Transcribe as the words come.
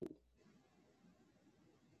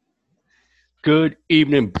Good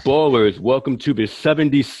evening, ballers. Welcome to the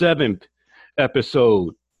 77th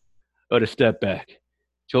episode of the Step Back.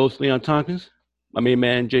 Joel Leon Tompkins, my main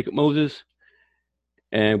man Jacob Moses,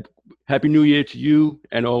 and Happy New Year to you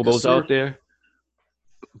and all Yes, those sir. out there.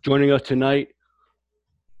 Joining us tonight,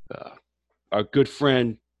 our good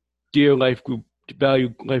friend, dear Life Group,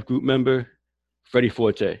 Value Life Group member, Freddie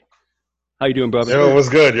Forte. How you doing, brother? Yo, what's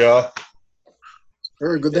good, y'all?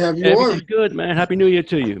 Very good to have you Everything's on. good, man. Happy New Year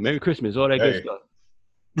to you. Merry Christmas, all that good Hey, stuff.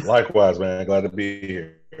 likewise, man. Glad to be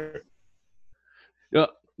here. Yeah,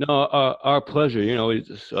 no, our pleasure. You know,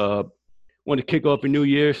 it's want to kick off a new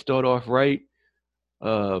year, start off right.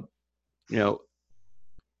 Uh, you know,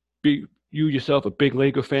 be you yourself a big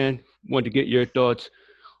Laker fan. Want to get your thoughts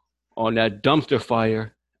on that dumpster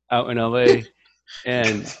fire out in LA,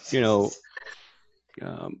 and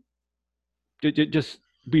um, just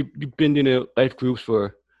we've been in the life groups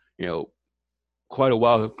for you know quite a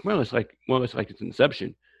while, more or less like its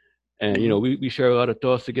inception, and we share a lot of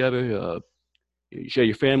thoughts together. You share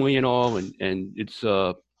your family and all, and it's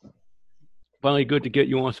finally good to get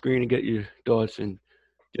you on screen and get your thoughts, and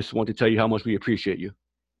just want to tell you how much we appreciate you.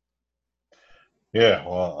 Yeah,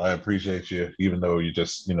 well, I appreciate you, even though you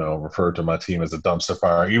just, referred to my team as a dumpster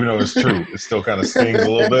fire. Even though it's true, it still kind of stings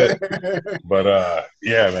a little bit. But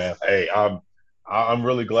yeah, man. Hey, I'm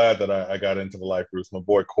really glad that I got into the life groups. My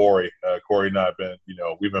boy Corey, Corey and I have been,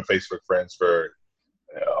 we've been Facebook friends for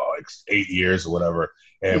like 8 years or whatever,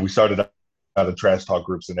 and we started out of trash talk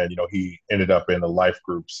groups, and then he ended up in the life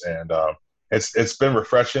groups, and it's been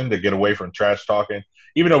refreshing to get away from trash talking,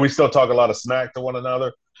 even though we still talk a lot of smack to one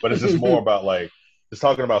another. But it's just more about like just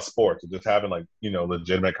talking about sports and just having like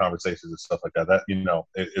legitimate conversations and stuff like that. That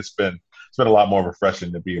it's been a lot more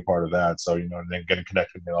refreshing to be a part of that. So and then getting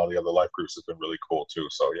connected in all the other life groups has been really cool too.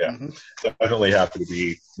 So yeah, definitely happy to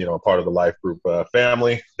be a part of the life group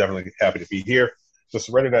family. Definitely happy to be here. Just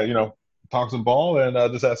ready to talk some ball and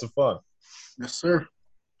just have some fun. Yes, sir.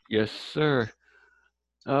 Yes, sir.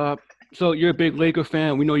 So you're a big Laker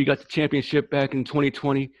fan. We know you got the championship back in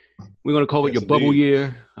 2020. We're going to call it your bubble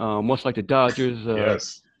year, much like the Dodgers.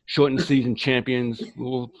 Yes. Shortened season champions.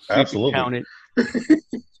 We'll see Absolutely. if you count it.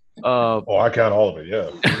 I count all of it,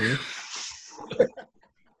 yeah.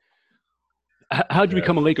 How'd you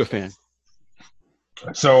become a Laker fan?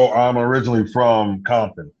 So I'm originally from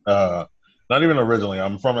Compton. Not even originally.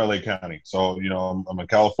 I'm from LA County. So, I'm a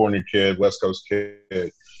California kid, West Coast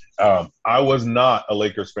kid. I was not a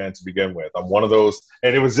Lakers fan to begin with. I'm one of those,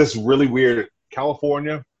 and it was just really weird.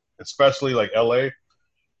 California, especially like LA,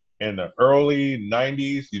 in the early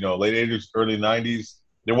 90s, late 80s, early 90s,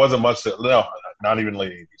 there wasn't much not even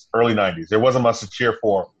late 80s, early 90s. There wasn't much to cheer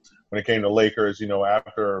for when it came to Lakers.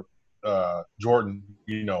 After Jordan,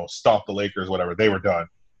 stopped the Lakers, whatever, they were done.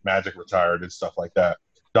 Magic retired and stuff like that.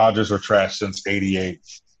 Dodgers were trashed since '88.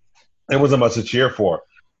 There wasn't much to cheer for.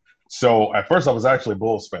 So at first I was actually a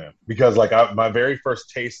Bulls fan because my very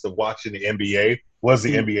first taste of watching the NBA was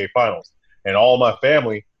the NBA Finals. And all my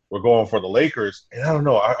family were going for the Lakers. And I don't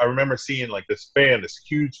know, I remember seeing like this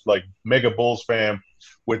huge like mega Bulls fan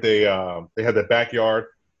with they had the backyard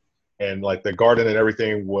and like the garden and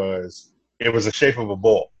everything was the shape of a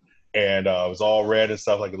bull. And it was all red and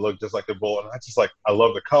stuff, like it looked just like the bull. And I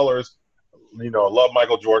love the colors, I love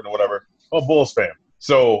Michael Jordan or whatever. I'm a Bulls fan.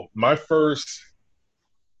 So my first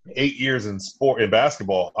 8 years in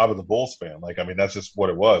basketball, I was a Bulls fan. That's just what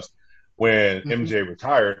it was. When MJ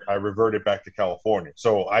retired, I reverted back to California.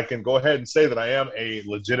 So I can go ahead and say that I am a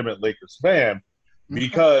legitimate Lakers fan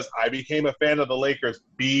because I became a fan of the Lakers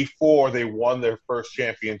before they won their first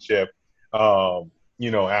championship. After,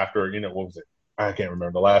 what was it? I can't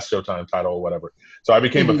remember, the last Showtime title or whatever. So I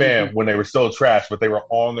became a fan when they were still trash, but they were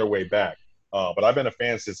on their way back. But I've been a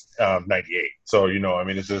fan since '98. So,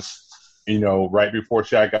 it's just, right before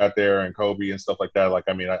Shaq got there and Kobe and stuff like that.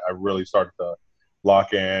 I really started to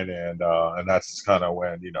lock in, and that's kind of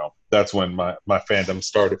when, that's when my fandom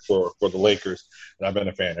started for the Lakers. And I've been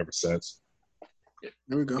a fan ever since.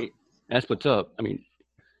 There we go. That's what's up.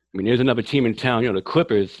 There's another team in town, the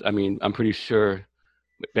Clippers. I'm pretty sure.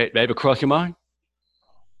 They ever cross your mind?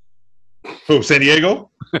 Who, San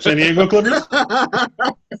Diego? San Diego Clippers?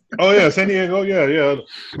 Oh, yeah, San Diego. Yeah.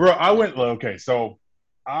 Bro, so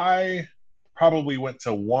I probably went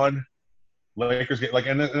to one Lakers game.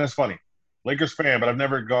 And that's funny. Lakers fan, but I've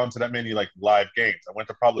never gone to that many, live games. I went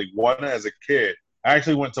to probably one as a kid. I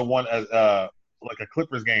actually went to one as a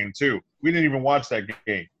Clippers game, too. We didn't even watch that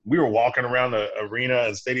game. We were walking around the arena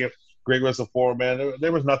and stadium. Great Western Forum, man.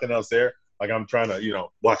 There was nothing else there. I'm trying to,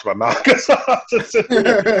 watch my mouth. But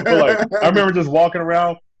I remember just walking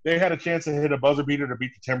around, they had a chance to hit a buzzer beater to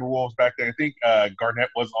beat the Timberwolves back then. I think Garnett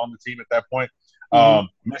was on the team at that point.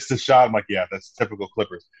 Missed the shot. I'm like, yeah, that's typical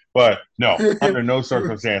Clippers. But no, under no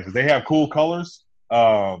circumstances. They have cool colors.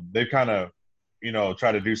 They kind of,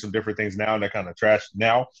 try to do some different things now, and they're kind of trash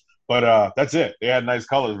now. But that's it. They had nice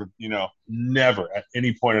colors, but, never at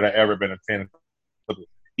any point had I ever been a fan of the Clippers.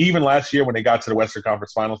 Even last year when they got to the Western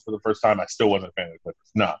Conference Finals for the first time, I still wasn't a fan of the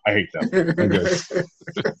Clippers. No, I hate them. I'm good.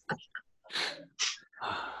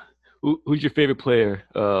 Who's your favorite player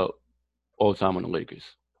all time on the Lakers?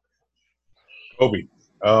 Kobe.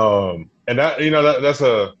 And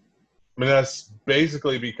that's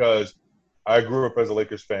basically because I grew up as a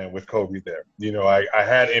Lakers fan with Kobe there. I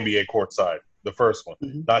had NBA courtside, the first one,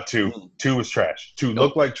 not two. Two was trash. Two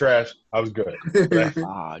looked like trash. I was good.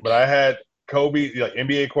 But I had Kobe, like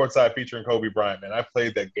NBA courtside featuring Kobe Bryant, man. I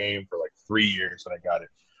played that game for like 3 years when I got it.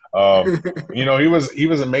 He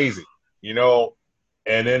was amazing,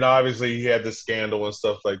 and then obviously he had the scandal and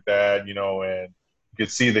stuff like that, and you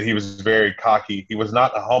could see that he was very cocky. He was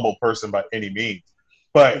not a humble person by any means,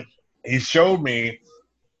 but he showed me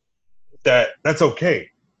that that's okay.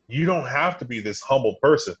 You don't have to be this humble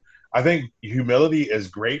person. I think humility is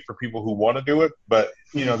great for people who want to do it, but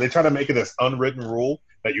they try to make it this unwritten rule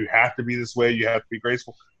that you have to be this way, you have to be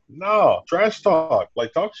graceful. No, trash talk.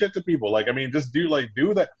 Like, talk shit to people. Like, I mean, just do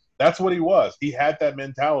that. That's what he was. He had that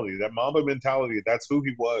mentality, that Mamba mentality. That's who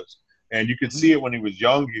he was. And you could see it when he was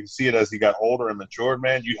young. You can see it as he got older and matured,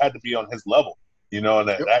 man. You had to be on his level, and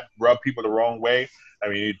that rubbed people the wrong way. I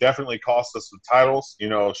mean, it definitely cost us some titles.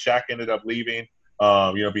 Shaq ended up leaving,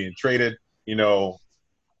 being traded,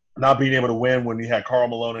 not being able to win when he had Karl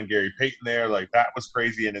Malone and Gary Payton there. Like, that was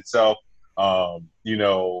crazy in itself.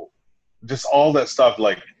 Just all that stuff,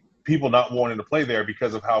 like people not wanting to play there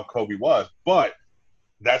because of how Kobe was. But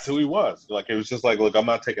that's who he was. Like, it was just like, look, I'm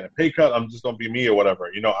not taking a pay cut. I'm just going to be me or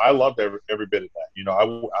whatever. I loved every bit of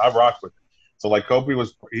that. I rocked with it. So, like,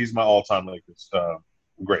 he's my all-time Lakers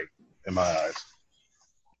great in my eyes.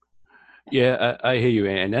 Yeah, I hear you,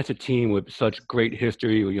 and that's a team with such great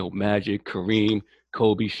history. Magic, Kareem,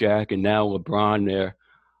 Kobe, Shaq, and now LeBron there.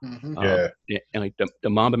 Yeah. And like the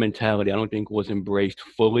Mamba mentality, I don't think was embraced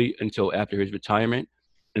fully until after his retirement,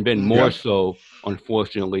 and then more so,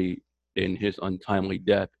 unfortunately, in his untimely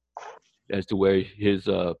death, as to where his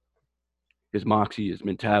moxie, his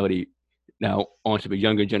mentality, now onto the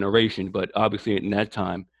younger generation. But obviously, in that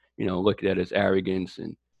time, look at it as arrogance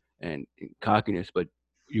and cockiness. But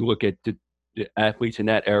you look at the athletes in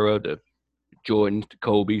that era, the Jordans, the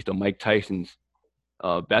Kobe's, the Mike Tysons.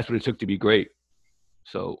 That's what it took to be great.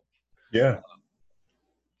 So, yeah.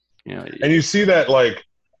 And you see that, like,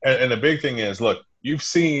 and the big thing is, look, you've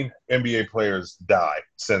seen NBA players die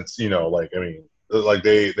since, they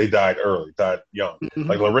died early, died young.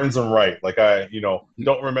 Like Lorenzen Wright, like I,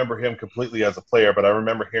 don't remember him completely as a player, but I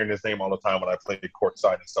remember hearing his name all the time when I played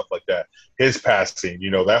courtside and stuff like that. His passing,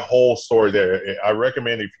 that whole story there. I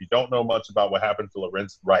recommend, if you don't know much about what happened to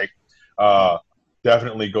Lorenzen Wright,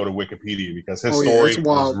 definitely go to Wikipedia, because his story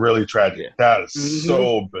is really tragic. Yeah. That is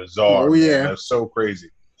so bizarre. Oh, yeah. Man. That's so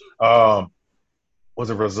crazy. Was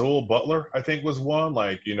it Rasul Butler, I think, was one?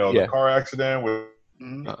 Like, the car accident with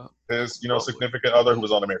his, significant other who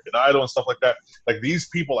was on American Idol and stuff like that. Like, these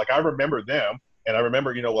people, like, I remember them, and I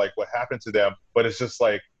remember, like, what happened to them, but it's just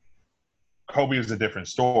like Kobe is a different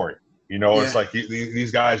story. It's like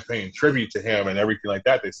these guys paying tribute to him and everything like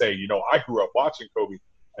that. They say, I grew up watching Kobe,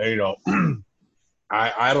 and,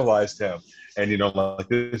 I idolized him, and like,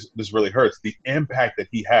 this really hurts. The impact that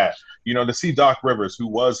he had, to see Doc Rivers, who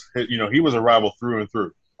was, he was a rival through and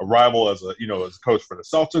through, a rival as a coach for the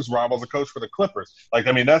Celtics, rival as a coach for the Clippers. Like,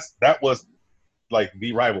 I mean, that was like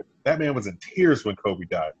the rival. That man was in tears when Kobe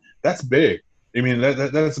died. That's big. I mean,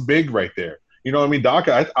 that's big right there. I mean, Doc,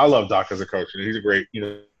 I love Doc as a coach, and he's a great,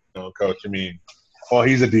 coach. I mean, well,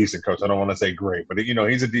 he's a decent coach. I don't want to say great, but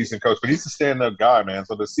he's a decent coach. But he's a stand-up guy, man.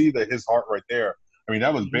 So to see that his heart right there. I mean,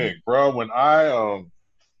 that was big, bro. When I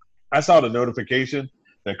saw the notification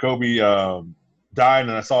that Kobe died,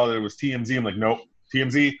 and I saw that it was TMZ, I'm like, nope,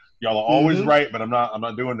 TMZ, y'all are always right, but I'm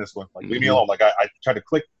not doing this one. Like, leave me alone. Like, I tried to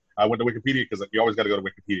click. I went to Wikipedia, because you always got to go to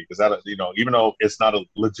Wikipedia, because that, even though it's not a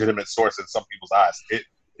legitimate source in some people's eyes,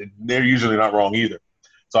 they're usually not wrong either.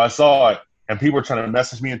 So I saw it, and people were trying to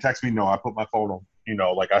message me and text me. No, I put my phone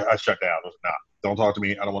on. Like, I shut down. I was like, nah, don't talk to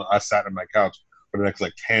me. I don't want. I sat on my couch for the next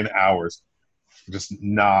like 10 hours. Just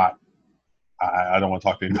not. I don't want to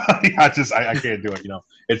talk to anybody. I can't do it.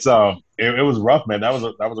 It's it was rough, man. That was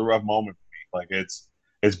a rough moment for me. Like, it's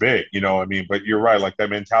big, I mean. But you're right. Like, that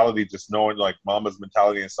mentality, just knowing, like, Mama's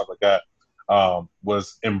mentality and stuff like that,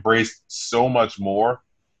 was embraced so much more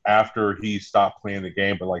after he stopped playing the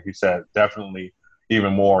game, but like you said, definitely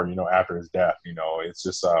even more, after his death. It's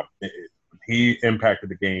just he impacted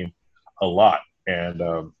the game a lot, and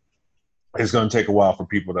it's going to take a while for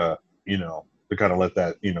people to, to kind of let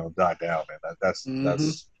that, die down, man.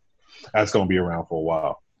 That's going to be around for a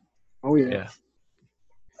while. Oh yeah. Yeah,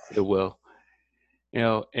 it will.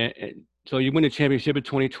 And so you win the championship in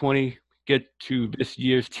 2020, get to this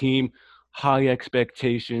year's team, high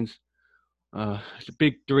expectations. It's a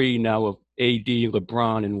big three now of AD,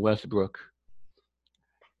 LeBron, and Westbrook.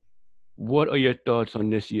 What are your thoughts on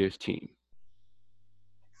this year's team?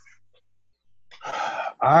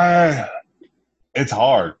 It's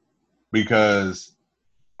hard because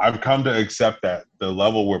I've come to accept that the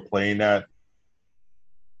level we're playing at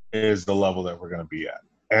is the level that we're going to be at.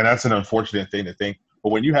 And that's an unfortunate thing to think. But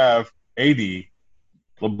when you have AD,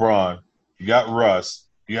 LeBron, you got Russ,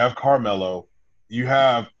 you have Carmelo, you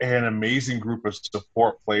have an amazing group of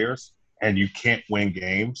support players, and you can't win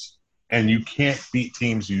games, and you can't beat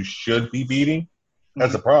teams you should be beating,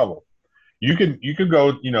 that's a problem. You could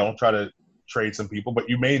go, try to trade some people, but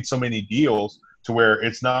you made so many deals to where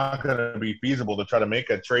it's not going to be feasible to try to make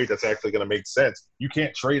a trade that's actually going to make sense. You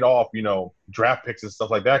can't trade off, draft picks and stuff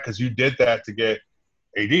like that, because you did that to get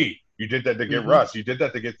AD. You did that to get Russ. You did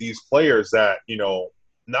that to get these players that,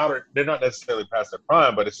 they're not necessarily past their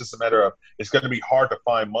prime, but it's just a matter of it's going to be hard to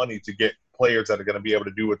find money to get players that are going to be able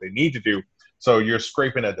to do what they need to do. So you're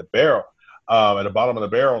scraping at the barrel, at the bottom of the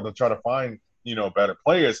barrel to try to find, better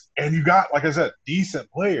players. And you got, like I said, decent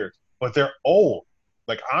players, but they're old.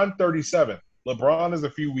 Like, I'm 37. LeBron is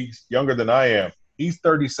a few weeks younger than I am. He's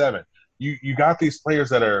 37. You got these players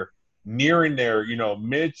that are nearing their,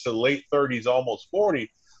 mid to late 30s, almost 40.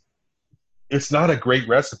 It's not a great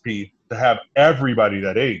recipe to have everybody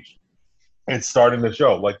that age. It's starting to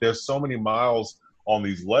show. Like, there's so many miles on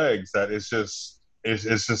these legs that it's just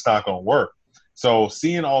not going to work. So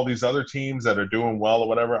seeing all these other teams that are doing well or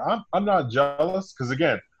whatever, I'm not jealous because,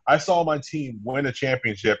 again, I saw my team win a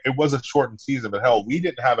championship. It was a shortened season, but hell, we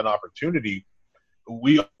didn't have an opportunity.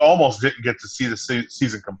 We almost didn't get to see the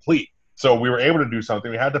season complete. So we were able to do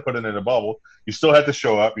something. We had to put it in a bubble. You still had to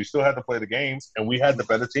show up. You still had to play the games, and we had the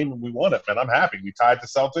better team, and we won it. Man, I'm happy. We tied the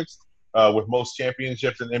Celtics with most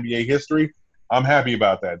championships in NBA history. I'm happy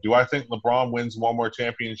about that. Do I think LeBron wins one more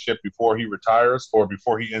championship before he retires or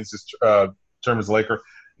before he ends his term as a Laker?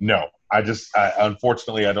 No.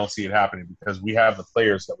 Unfortunately, I don't see it happening because we have the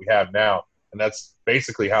players that we have now, and that's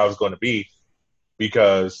basically how it's going to be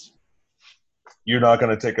because you're not going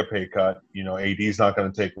to take a pay cut. AD's not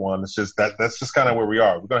going to take one. It's just that's just kind of where we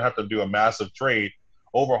are. We're going to have to do a massive trade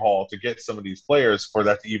overhaul to get some of these players for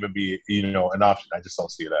that to even be, an option. I just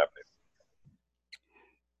don't see it happening.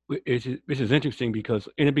 This is interesting because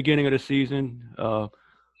in the beginning of the season,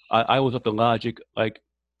 I was of the logic, like,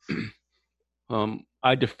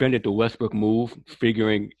 I defended the Westbrook move,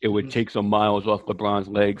 figuring it would take some miles off LeBron's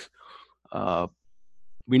legs.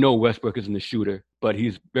 We know Westbrook isn't a shooter, but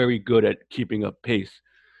he's very good at keeping up pace.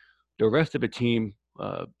 The rest of the team,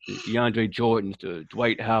 DeAndre Jordans, the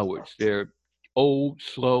Dwight Howards, they're old,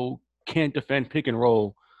 slow, can't defend pick and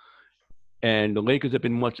roll. And the Lakers have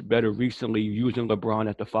been much better recently using LeBron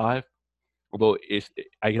at the 5. Although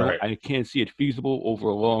I can't see it feasible over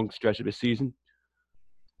a long stretch of the season.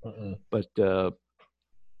 But in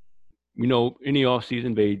the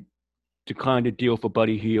offseason, they declined a deal for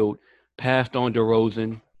Buddy Hield, passed on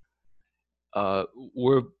DeRozan. I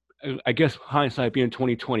guess hindsight being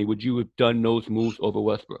 2020, would you have done those moves over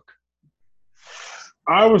Westbrook?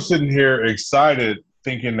 I was sitting here excited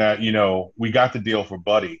thinking that, we got the deal for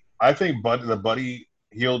Buddy. I think the Buddy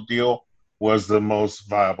Hield deal was the most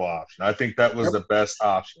viable option. I think that was the best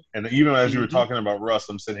option. And even as you were talking about Russ,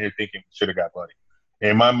 I'm sitting here thinking should have got Buddy.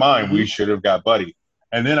 In my mind, we should have got Buddy.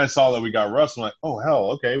 And then I saw that we got Russ. I'm like, oh,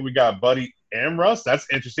 hell, okay, we got Buddy and Russ. That's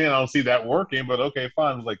interesting. I don't see that working, but okay,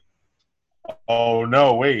 fine. I was like, oh,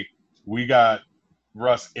 no, wait. We got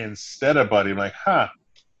Russ instead of Buddy. I'm like,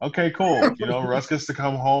 okay, cool. Russ gets to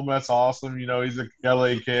come home. That's awesome. He's a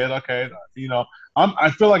LA kid. Okay.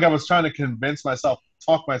 I feel like I was trying to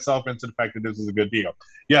talk myself into the fact that this was a good deal.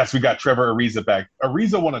 Yes, we got Trevor Ariza back.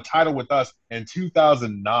 Ariza won a title with us in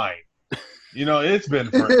 2009. It's been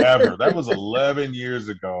forever. That was 11 years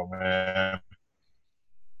ago, man.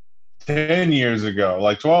 10 years ago,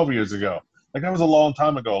 like 12 years ago. Like, that was a long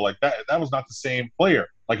time ago. Like, that was not the same player.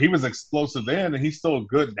 Like, he was explosive then, and he's still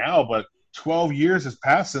good now, but 12 years has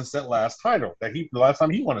passed since that last title, the last time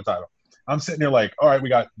he won a title. I'm sitting there like, all right, we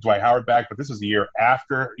got Dwight Howard back, but this was a year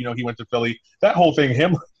after, he went to Philly. That whole thing,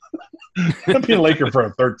 him being a Laker for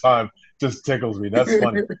a third time, just tickles me. That's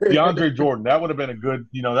funny. DeAndre Jordan, that would have been a good,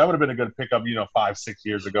 that would have been a good pickup, 5-6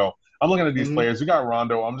 years ago. I'm looking at these players. We got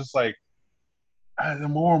Rondo. I'm just like, the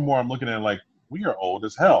more and more I'm looking at it, like, we are old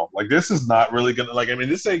as hell. Like, this is not really going to,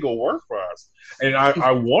 this ain't going to work for us. And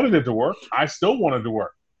I wanted it to work. I still wanted to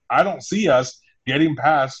work. I don't see us getting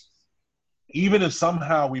past, even if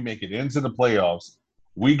somehow we make it into the playoffs,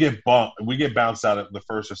 we get bounced out of the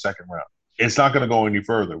first or second round. It's not going to go any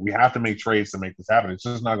further. We have to make trades to make this happen. It's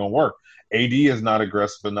just not going to work. AD is not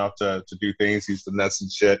aggressive enough to do things. He's finessing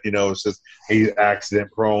shit. It's just he's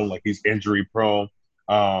accident prone, like he's injury prone.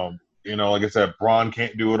 Like I said, Bron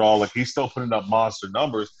can't do it all. Like, he's still putting up monster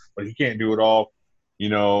numbers, but he can't do it all.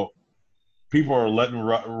 People are letting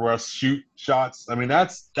Russ shoot shots. I mean,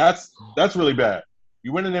 that's really bad.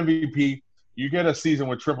 You win an MVP, you get a season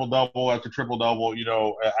with triple-double after triple-double,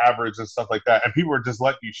 average and stuff like that, and people are just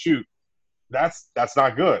letting you shoot. That's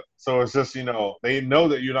not good. So it's just, they know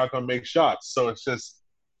that you're not going to make shots. So it's just,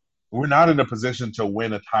 we're not in a position to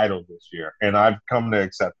win a title this year, and I've come to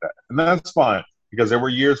accept that. And that's fine, because there were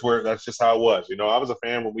years where that's just how it was. I was a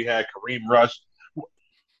fan when we had Kareem Rush,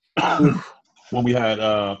 when we had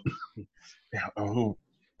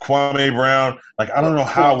Kwame Brown. Like, I don't know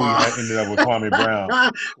how we ended up with Kwame Brown.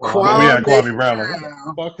 We had Kwame Brown. Like, where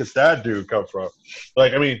the fuck does that dude come from?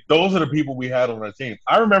 Like, those are the people we had on our team.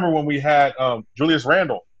 I remember when we had Julius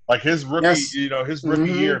Randle, like his rookie, his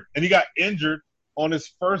rookie year, and he got injured on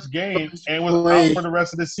his first game and was out for the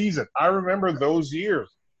rest of the season. I remember those years.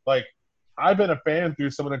 Like, I've been a fan through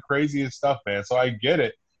some of the craziest stuff, man. So I get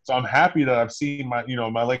it. So I'm happy that I've seen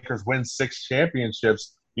my Lakers win 6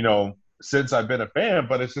 championships, since I've been a fan,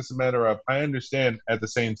 but it's just a matter of, I understand at the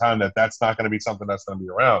same time that that's not going to be something that's going to be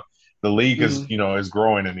around. The league is, is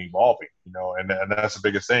growing and evolving, and that's the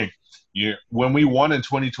biggest thing. When we won in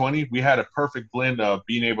 2020, we had a perfect blend of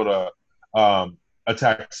being able to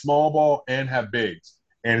attack small ball and have bigs.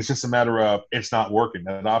 And it's just a matter of, it's not working.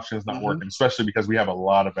 That option is not working, especially because we have a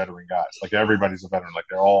lot of veteran guys. Like, everybody's a veteran. Like,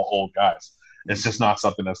 they're all old guys. It's just not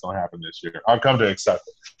something that's going to happen this year. I've come to accept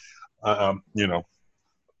it.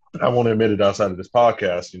 I won't admit it outside of this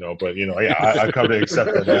podcast, but I come to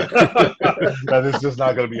accept that it's just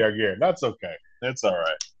not going to be our year. That's okay. That's all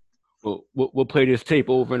right. We'll play this tape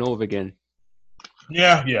over and over again.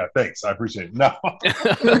 Yeah. Thanks. I appreciate it. No.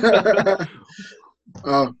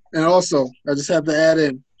 And also, I just have to add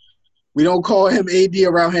in, we don't call him AD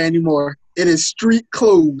around here anymore. It is Street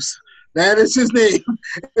Clothes. That is his name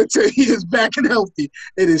until he is back and healthy.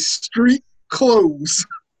 It is Street Clothes.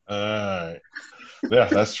 All right. Yeah,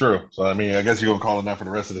 that's true. So, I guess you're going to call him that for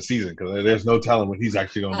the rest of the season, because there's no telling when he's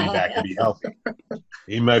actually going to be back and be healthy.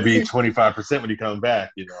 He might be 25% when he comes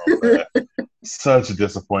back, But such a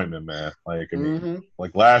disappointment, man. Like,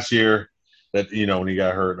 like last year, that, when he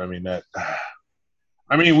got hurt, we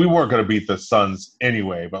weren't going to beat the Suns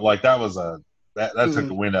anyway, but, like, that was that took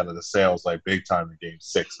the wind out of the sails, like, big time in Game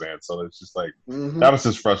 6, man. So it's just, like, that was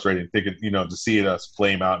just frustrating, thinking, to see us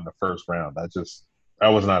flame out in the first round. I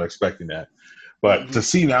was not expecting that. But to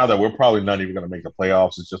see now that we're probably not even going to make the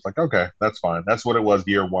playoffs, it's just like, okay, that's fine. That's what it was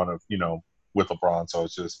year one of, with LeBron. So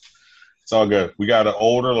it's all good. We got an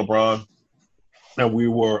older LeBron, and we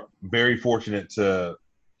were very fortunate to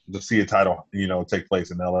see a title, take place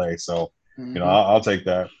in LA. So, I'll take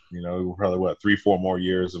that. We'll probably, 3-4 more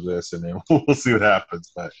years of this, and then we'll see what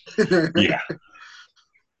happens. But, yeah.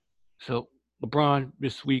 So, LeBron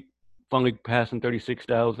this week finally passing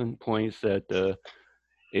 36,000 points at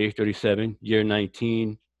age 37, year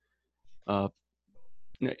 19.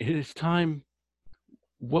 His time,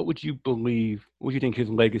 what would you think his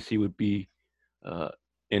legacy would be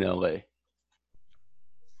in LA?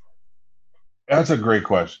 That's a great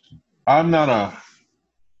question. I'm not a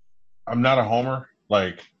homer.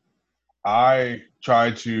 Like, I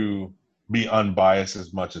try to be unbiased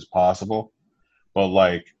as much as possible, but,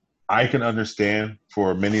 like, I can understand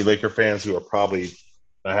for many Laker fans who are probably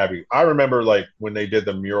not happy. I remember, like, when they did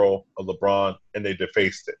the mural of LeBron and they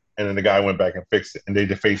defaced it, and then the guy went back and fixed it, and they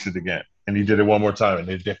defaced it again, and he did it one more time, and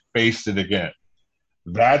they defaced it again.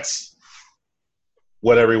 That's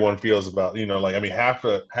what everyone feels about, half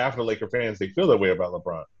the Laker fans, they feel that way about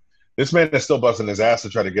LeBron. This man is still busting his ass to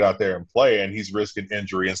try to get out there and play, and he's risking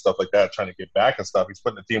injury and stuff like that, trying to get back and stuff. He's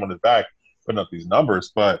putting the team on his back, putting up these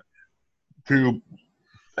numbers, but to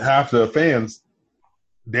half the fans,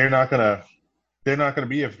 they're not gonna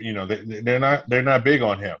be, they're not big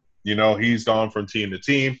on him. He's gone from team to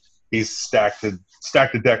team. He's stacked the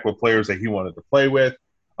deck with players that he wanted to play with.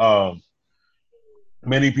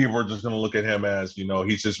 Many people are just going to look at him as,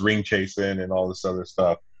 he's just ring chasing and all this other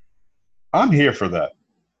stuff. I'm here for that.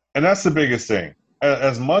 And that's the biggest thing.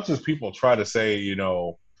 As much as people try to say,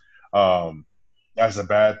 as a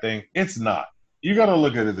bad thing. It's not. You got to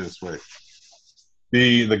look at it this way.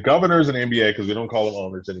 The governors in the NBA, because we don't call them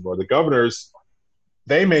owners anymore, the governors,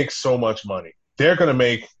 they make so much money. They're going to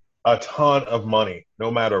make a ton of money no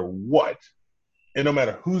matter what, and no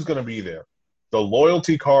matter who's going to be there. The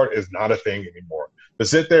loyalty card is not a thing anymore. To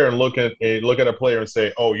sit there and look at a player and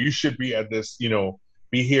say, "Oh, you should be at this,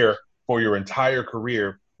 be here for your entire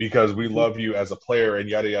career because we love you as a player," and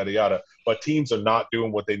yada yada yada. But teams are not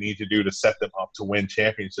doing what they need to do to set them up to win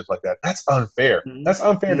championships like that. That's unfair. That's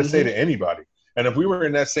unfair to say to anybody. And if we were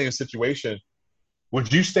in that same situation,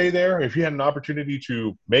 would you stay there if you had an opportunity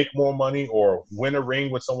to make more money or win a ring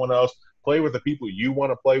with someone else, play with the people you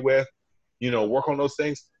want to play with, work on those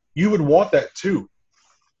things? You would want that too.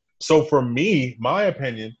 So for me, my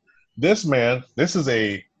opinion, this is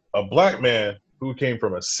a black man who came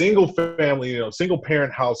from a single family, single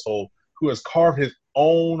parent household, who has carved his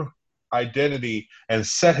own identity and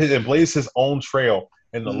blazed his own trail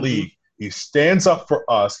in the league. He stands up for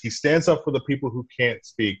us. He stands up for the people who can't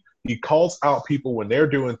speak. He calls out people when they're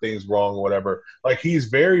doing things wrong or whatever. Like, he's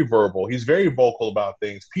very verbal. He's very vocal about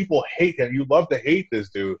things. People hate him. You love to hate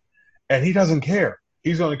this dude, and he doesn't care.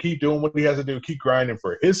 He's going to keep doing what he has to do, keep grinding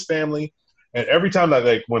for his family. And every time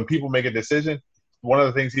that, when people make a decision, one of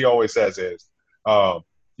the things he always says is,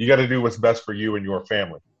 you got to do what's best for you and your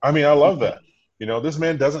family. I mean, I love that. This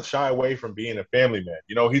man doesn't shy away from being a family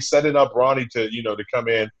man. He's setting up Bronny to come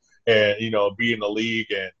in and, be in the league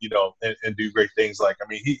and, and do great things. Like, I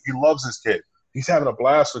mean, he loves his kid. He's having a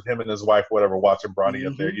blast with him and his wife, whatever, watching Bronny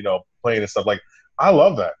up there, playing and stuff. Like, I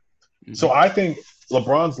love that. So I think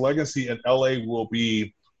LeBron's legacy in LA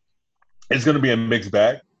it's going to be a mixed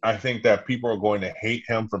bag. I think that people are going to hate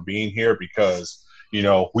him for being here because,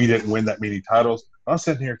 we didn't win that many titles. I'm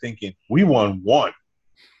sitting here thinking we won one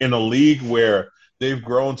in a league where they've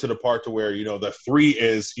grown to the part to where, the three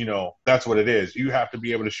is, that's what it is. You have to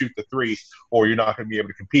be able to shoot the three or you're not going to be able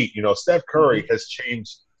to compete. Steph Curry has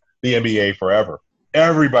changed the NBA forever.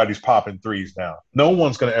 Everybody's popping threes now. No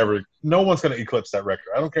one's going to eclipse that record.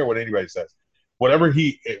 I don't care what anybody says. Whatever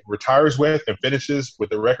he retires with and finishes with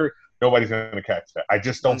the record, nobody's going to catch that. I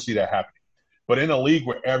just don't see that happening. But in a league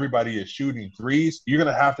where everybody is shooting threes, you're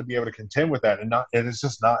going to have to be able to contend with that, and it's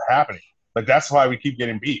just not happening. Like, that's why we keep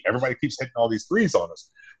getting beat. Everybody keeps hitting all these threes on us.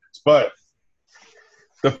 But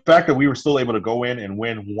the fact that we were still able to go in and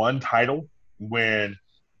win one title when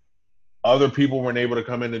other people weren't able to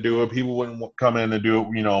come in to do it, people wouldn't come in to do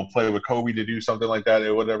it, play with Kobe to do something like that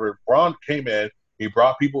or whatever. Bron came in. He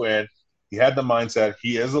brought people in. He had the mindset.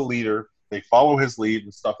 He is a leader. They follow his lead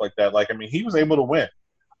and stuff like that. Like, I mean, he was able to win.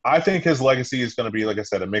 I think his legacy is going to be, like I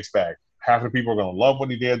said, a mixed bag. Half the people are going to love what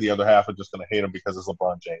he did. The other half are just going to hate him because it's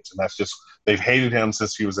LeBron James. And that's just – they've hated him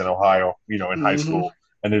since he was in Ohio, in high school,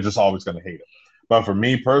 and they're just always going to hate him. But for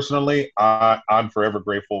me personally, I'm forever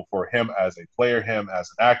grateful for him as a player, him as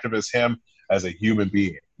an activist, him as a human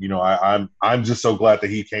being. I'm just so glad that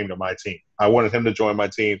he came to my team. I wanted him to join my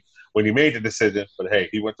team when he made the decision. But, hey,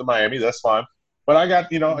 he went to Miami. That's fine. But I got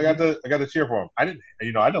to cheer for him. I didn't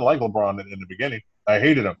like LeBron in the beginning. I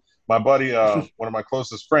hated him. My buddy, one of my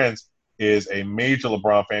closest friends, is a major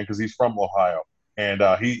LeBron fan because he's from Ohio, and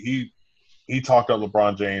he talked up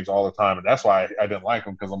LeBron James all the time, and that's why I didn't like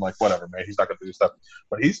him because I'm like, whatever, man, he's not gonna do stuff.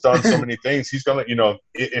 But he's done so many things. He's gonna,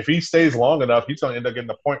 if he stays long enough, he's gonna end up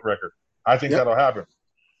getting a point record. I think that'll happen,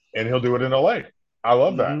 and he'll do it in LA. I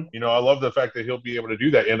love that. I love the fact that he'll be able to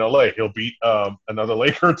do that in LA. He'll beat another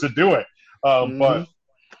Laker to do it. But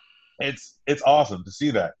it's awesome to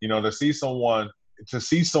see that, to see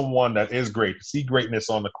someone that is great, to see greatness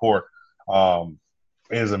on the court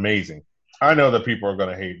is amazing. I know that people are going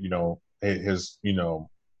to hate,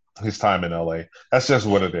 his time in LA. That's just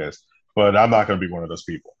what it is. But I'm not going to be one of those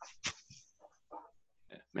people.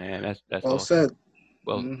 Man, that's well awesome. said.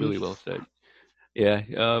 Well, really well said.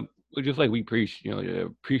 Yeah. Just like we preach,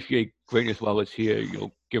 appreciate greatness while it's here,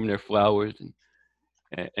 give them their flowers.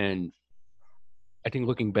 And I think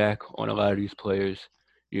looking back on a lot of these players,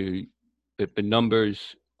 the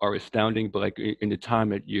numbers are astounding, but like in the time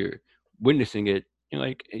that you're witnessing it,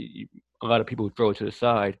 a lot of people throw it to the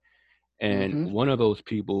side. And one of those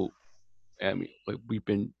people, I mean, like we've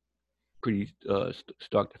been pretty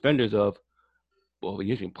stark defenders of, well,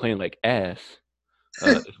 he's been playing like ass,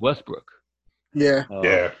 is Westbrook. Yeah.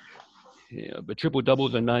 But triple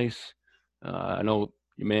doubles are nice. I know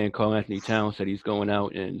your man Karl Anthony Towns said he's going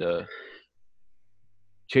out and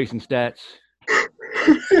chasing stats.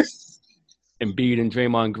 Embiid and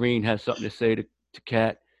Draymond Green has something to say to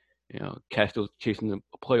Cat. Cat's still chasing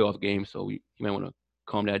a playoff game, so you might want to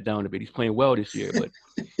calm that down a bit. He's playing well this year, but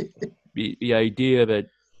the idea that,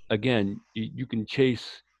 again, you can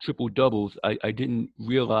chase triple doubles, I didn't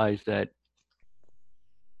realize that,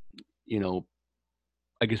 you know,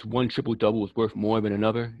 I guess one triple double is worth more than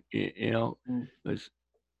another. You know, because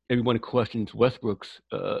everyone questions Westbrook's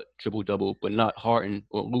triple double, but not Harden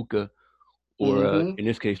or Luka or in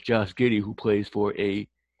this case Josh Giddey, who plays for a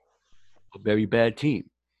very bad team.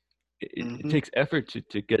 It takes effort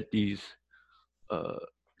to get these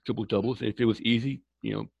triple doubles. If it was easy,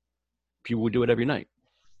 you know, people would do it every night.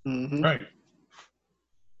 Right.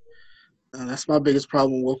 And that's my biggest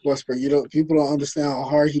problem with Westbrook. People don't understand how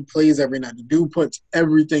hard he plays every night. The dude puts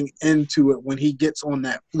everything into it when he gets on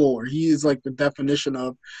that floor. He is like the definition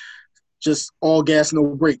of just all gas,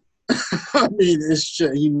 no brake. I mean, it's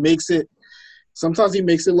just, he makes it. Sometimes he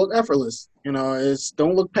makes it look effortless. You know, it's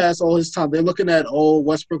don't look past all his time. They're looking at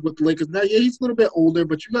Westbrook with the Lakers now. Yeah, he's a little bit older,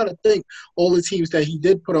 but you got to think all the teams that he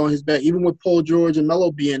did put on his back, even with Paul George and Melo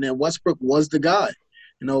being there, Westbrook was the guy.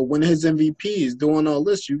 You know, winning his MVPs, doing all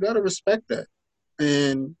this, you got to respect that.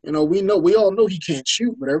 And, you know, we all know he can't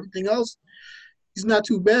shoot, but everything else, he's not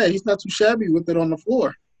too bad. He's not too shabby with it on the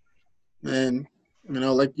floor. And, you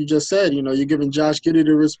know, like you just said, you know, you're giving Josh Giddey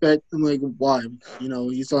the respect. I'm like, why? You know,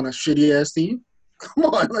 he's on a shitty-ass team. Come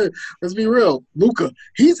on, let's be real. Luka,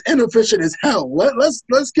 he's inefficient as hell.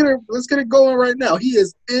 Let's get it going right now. He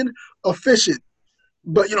is inefficient.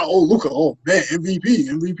 But, you know, Luka, man, MVP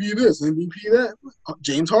this, MVP that.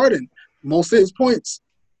 James Harden, most of his points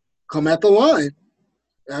come at the line.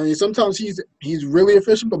 I mean, sometimes he's really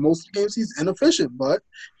efficient, but most of the games he's inefficient. But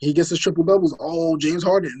he gets his triple doubles. James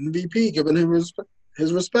Harden, MVP, giving him his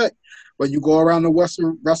respect. But you go around the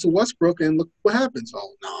Russell Westbrook and look what happens.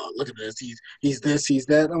 Oh no, look at this. He's this, he's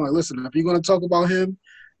that. I'm like, listen, if you're going to talk about him,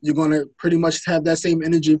 you're going to pretty much have that same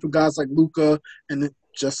energy for guys like Luka and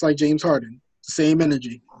just like James Harden. Same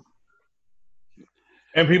energy.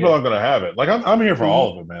 And people are going to have it. Like, I'm here for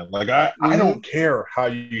all of it, man. Like, I don't care how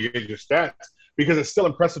you get your stats because it's still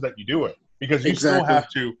impressive that you do it because you still have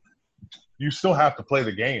to play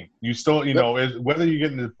the game. You still, you know, whether you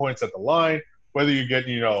get into the points at the line, whether you get,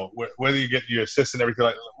 you know, whether you get your assists and everything,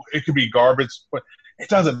 like it could be garbage, but it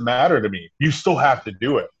doesn't matter to me. You still have to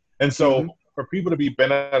do it. And so for people to be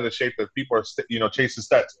bent out of shape that people are, you know, chasing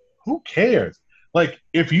stats, who cares? Like,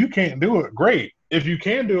 if you can't do it, great. If you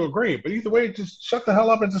can do it, great. But either way, just shut the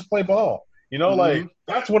hell up and just play ball. You know, like,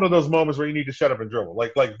 that's one of those moments where you need to shut up and dribble.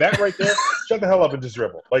 Like that right there, shut the hell up and just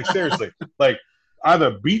dribble. Like, seriously. Like,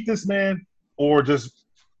 either beat this man or just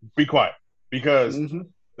be quiet. Because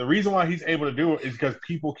the reason why he's able to do it is because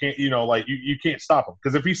people can't, you know, like, you can't stop him.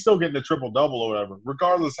 Because if he's still getting the triple-double or whatever,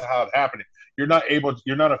 regardless of how it's happening, you're not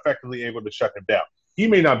effectively able to shut him down. He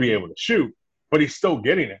may not be able to shoot, but he's still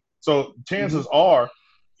getting it. So chances are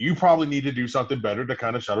you probably need to do something better to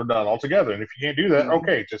kind of shut him down altogether. And if you can't do that,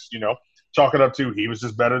 okay, just, you know, chalk it up to he was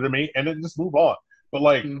just better than me and then just move on. But,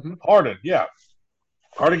 like, Harden,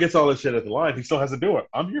 Harden gets all this shit at the line. He still has to do it.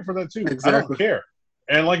 I'm here for that too. Exactly. I don't care.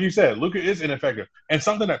 And like you said, Luka is ineffective. And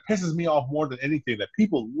something that pisses me off more than anything, that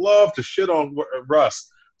people love to shit on Russ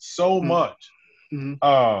so much,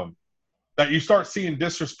 that you start seeing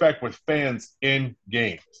disrespect with fans in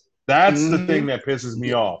games. That's the thing that pisses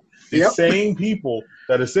me off. The same people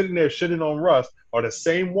that are sitting there shitting on Russ are the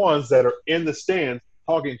same ones that are in the stands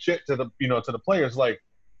talking shit to the, you know, to the players. Like,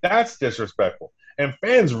 that's disrespectful. And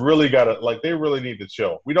fans really gotta, like, they really need to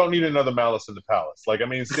chill. We don't need another Malice in the Palace. Like, I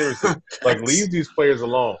mean, seriously, like, leave these players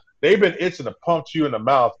alone. They've been itching to punch you in the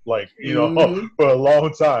mouth, like, you know, for a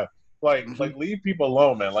long time. Like, leave people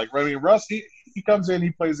alone, man. Like, I mean, Russ, he comes in,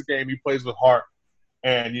 he plays the game, he plays with heart.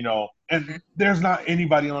 And, you know, and there's not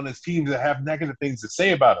anybody on this team that have negative things to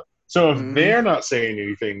say about him. So if they're not saying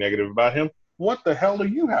anything negative about him, what the hell do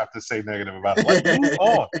you have to say negative about him? Like, move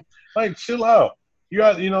on. Like, chill out. You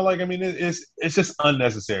got, you know, like, I mean, it's just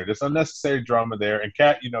unnecessary. There's unnecessary drama there. And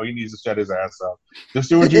Cat, you know, he needs to shut his ass up. Just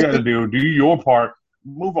do what you got to do. Do your part.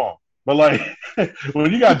 Move on. But, like,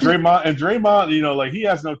 when you got Draymond, and Draymond, you know, like, he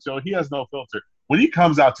has no chill. He has no filter. When he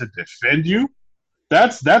comes out to defend you,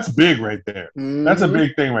 that's big right there. That's a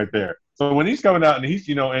big thing right there. So when he's coming out and he's,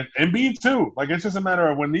 you know, and Embiid too, like, it's just a matter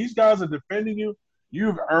of when these guys are defending you,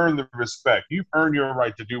 you've earned the respect. You've earned your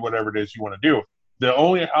right to do whatever it is you want to do. The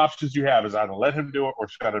only options you have is either let him do it or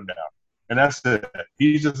shut him down. And that's it.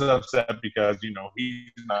 He's just upset because, you know,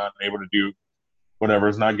 he's not able to do whatever.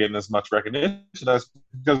 Is not getting as much recognition. That's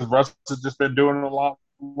because Russ has just been doing it a lot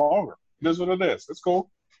longer. It is what it is. It's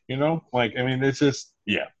cool. You know, like, I mean, it's just,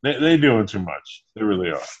 they're doing too much. They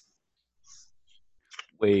really are.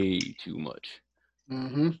 Way too much.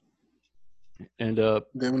 And,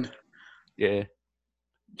 yeah.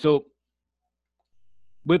 So,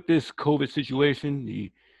 with this COVID situation,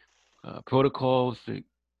 the protocols,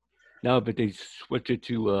 now, but they switched it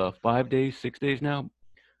to 5 days, 6 days now.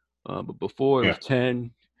 But before it Yeah. was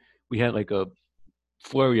 10. We had like a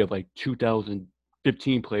flurry of like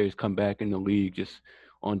 2015 players come back in the league just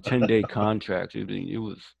on 10-day contracts.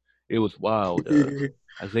 It was wild.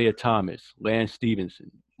 Isaiah Thomas, Lance Stevenson,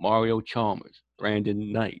 Mario Chalmers,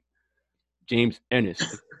 Brandon Knight, James Ennis,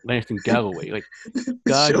 like Langston Galloway, like This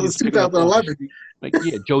guys shit you was just picking up off the 2011. street. Like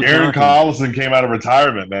Joe Aaron Johnson. Collison came out of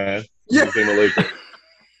retirement, man. Yeah. He became a Laker.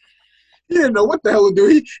 He didn't know what the hell to do.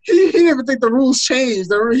 He didn't even think the rules changed.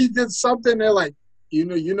 Or he did something. They're like, you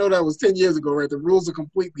know that was 10 years ago, right? The rules are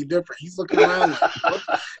completely different. He's looking around like, what?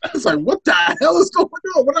 It's like, what the hell is going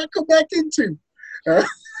on? What did I come back into? That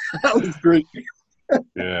was great.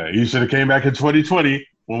 Yeah, he should have came back in 2020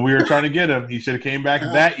 when we were trying to get him. He should have came back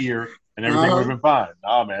that year, and everything would have been fine.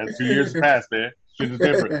 Oh man, 2 years have passed, man. Shit is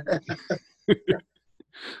different.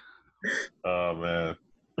 Oh man,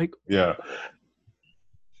 Like, yeah.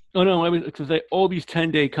 oh no, I mean, because like all these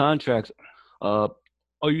 10-day contracts.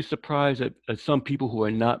 Are you surprised at some people who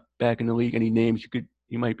are not back in the league? Any names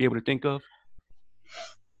you might be able to think of?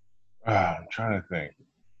 I'm trying to think.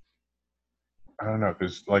 I don't know,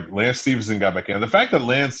 because like Lance Stevenson got back in. The fact that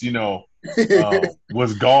Lance,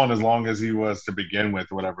 was gone as long as he was to begin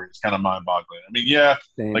with, or whatever, it's kind of mind-boggling. I mean, yeah,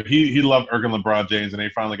 Same. like he loved Erkin LeBron James, and they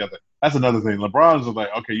finally got that's another thing. LeBron's was like,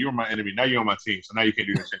 okay, you were my enemy, now you're on my team, so now you can't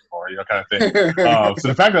do this anymore, kind of thing. So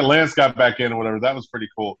the fact that Lance got back in or whatever, that was pretty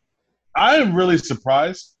cool. I am really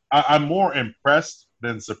surprised. I'm more impressed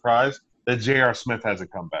than surprised that J.R. Smith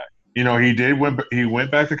hasn't come back. He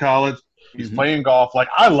went back to college. He's playing golf. Like,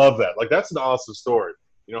 I love that. Like, that's an awesome story.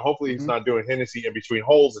 Hopefully he's not doing Hennessy in between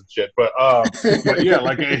holes and shit. But yeah,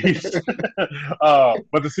 like,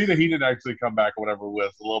 but to see that he didn't actually come back or whatever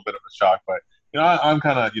was a little bit of a shock. But I'm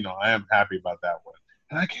kind of I am happy about that one.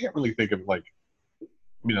 And I can't really think of like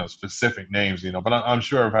specific names. But I'm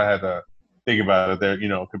sure if I had to think about it, there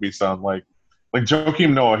could be some like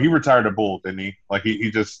Joakim Noah. He retired a Bull, didn't he? Like he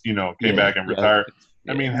just came back and retired.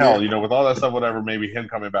 I mean, hell, with all that stuff, whatever, maybe him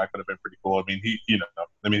coming back would have been pretty cool. I mean, he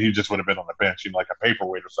just would have been on the bench, like a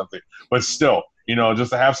paperweight or something. But still, just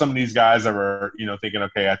to have some of these guys that were, thinking,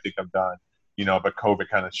 okay, I think I'm done, but COVID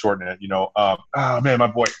kind of shortened it, oh man, my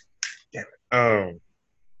boy, damn it,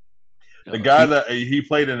 the guy that he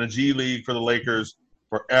played in the G League for the Lakers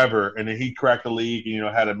forever, and then he cracked the league,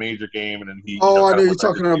 had a major game, and then he. Oh, I know you're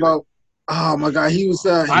talking about. Oh my God, he was.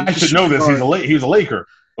 I should know this. Guard. He was a Laker,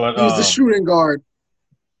 but he was the shooting guard.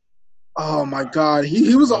 Oh my God,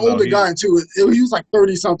 he was an older guy too. He was like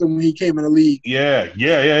 30-something when he came in the league. Yeah.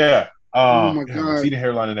 Oh my God, see the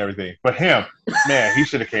hairline and everything. But him, man, he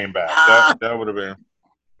should have came back. That would have been.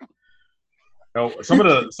 Some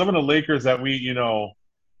of the Lakers that we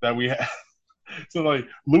had. So like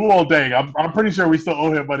Lou O'Dang, I'm pretty sure we still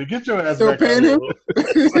owe him money. Get your ass still back. Paying him?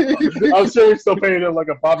 I'm sure we're still paying him like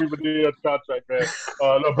a Bobby Bonilla contract, man.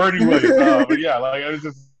 No, Bernie Williams. But yeah, like it was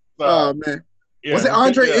just. Oh man, yeah, was it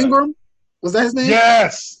Andre Ingram? Was that his name?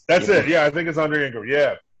 Yes, that's it. Yeah, I think it's Andre Ingram.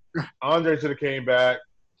 Yeah, Andre should have came back.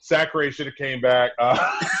 Sacre should have came back.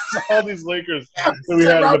 All these Lakers that we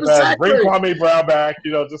had in the past. Bring Kwame Brown back.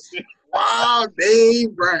 Just. Wow,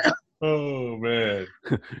 Dave Brown. Oh man!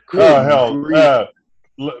 Hell!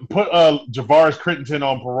 Put Javaris Crittenton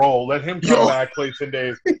on parole. Let him come back, play 10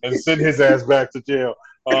 days, and send his ass back to jail.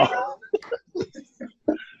 Oh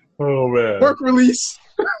man! Work release.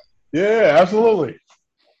 Yeah, absolutely.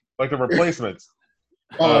 Like the replacements.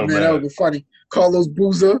 Oh man, that would be funny. Carlos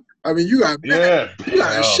Boozer. I mean, you got a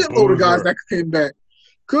shitload of guys that came back.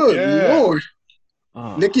 Good Lord.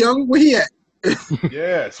 Nick Young, where he at?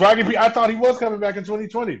 Yeah, Swaggy P. I thought he was coming back in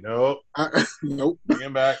 2020. Nope. Nope. Bring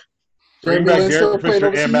him back. Bring back Garrett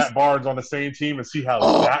Fisher and Matt Barnes on the same team and see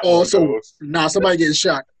how that goes. Somebody getting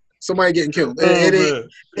shot. Somebody getting killed. It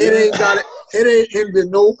ain't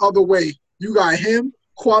been no other way. You got him,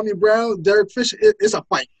 Kwame Brown, Derek Fisher. It's a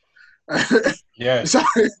fight. Yeah.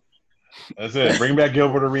 That's it. Bring back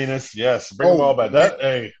Gilbert Arenas. Yes. Bring them all back.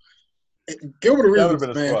 Gilbert Arenas, that would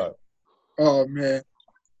have been a squad. Oh man.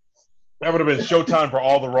 That would have been Showtime for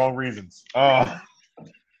all the wrong reasons. Or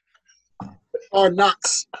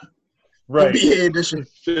Knox. Right. NBA edition.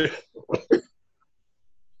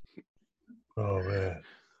 Oh man.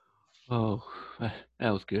 Oh,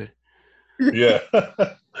 that was good. Yeah.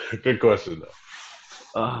 Good question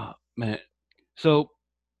though. Man. So,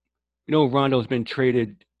 Rondo's been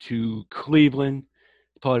traded to Cleveland.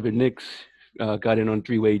 Part of the Knicks got in on a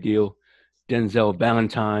 3-way deal. Denzel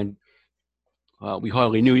Valentine. We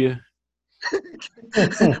hardly knew you.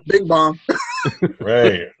 Big bomb.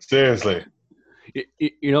 Right. Seriously.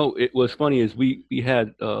 It was funny is we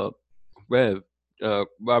had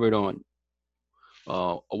Robert on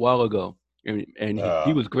a while ago, and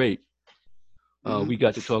he was great. Mhm. We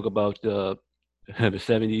got to talk about the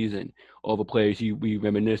 '70s and all the players we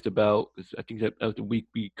reminisced about. 'Cause I think that was the week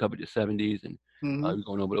we covered the '70s, and Mhm. we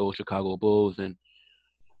going over the old Chicago Bulls. And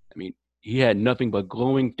I mean, he had nothing but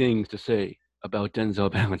glowing things to say about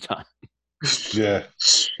Denzel Valentine. Yeah.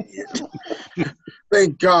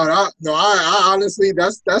 Thank God. I honestly,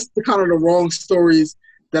 that's the kind of the wrong stories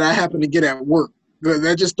that I happen to get at work.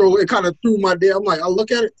 That just it kind of threw my day. I'm like, I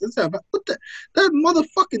look at it. What that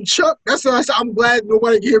motherfucking Chuck? That's what I said. I'm glad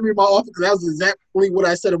nobody can hear me in my office because that was exactly what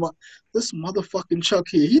I said about this motherfucking Chuck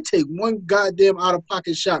here. He take one goddamn out of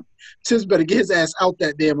pocket shot. Tibbs better get his ass out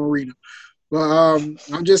that damn arena. But I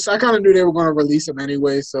kind of knew they were going to release him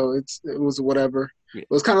anyway, so it was whatever. Yeah.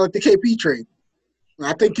 It was kind of like the KP trade.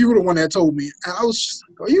 I think you were the one that told me. I was just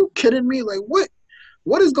like, are you kidding me? Like, what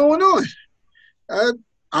is going on?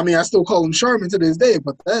 I mean, I still call him Sharman to this day,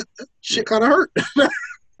 but that shit kind of hurt.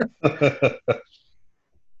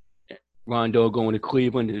 Rondo going to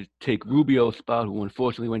Cleveland to take Rubio's spot, who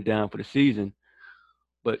unfortunately went down for the season.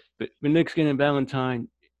 But the Knicks getting Valentine,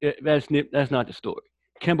 that's not the story.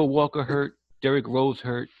 Kemba Walker hurt, Derrick Rose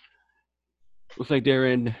hurt. Looks like they're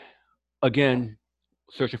in again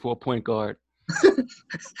searching for a point guard.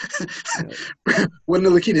 What are they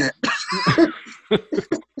looking at?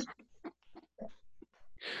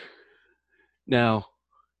 Now,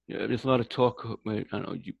 there's a lot of talk. I don't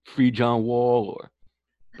know, you free John Wall or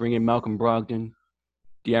bring in Malcolm Brogdon,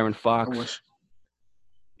 De'Aaron Fox.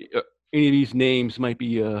 Any of these names might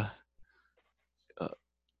be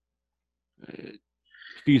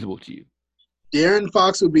feasible to you. De'Aaron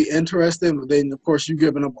Fox would be interesting, but then of course you're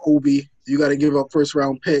giving up Obi. You got to give up first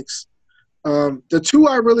round picks. The two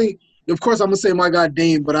I really, of course, I'm gonna say my guy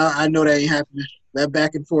Dame, but I know that ain't happening. That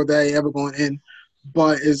back and forth that ain't ever going in.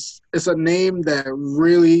 But it's a name that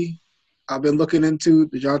really I've been looking into,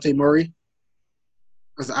 DeJounte Murray,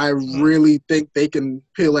 because I really think they can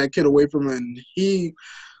peel that kid away from him. And he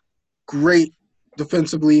great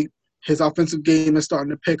defensively. His offensive game is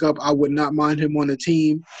starting to pick up. I would not mind him on the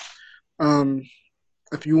team.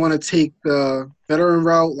 If you want to take the veteran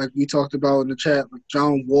route, like we talked about in the chat, like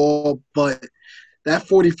John Wall, but that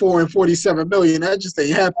 44 and 47 million, that just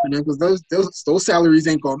ain't happening because those salaries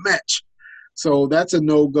ain't gonna match. So that's a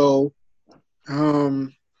no-go.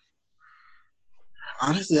 Honestly,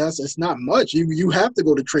 it's not much. You have to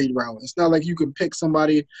go to trade route. It's not like you can pick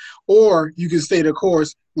somebody, or you can stay the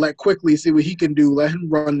course, let quickly see what he can do, let him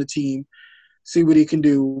run the team, see what he can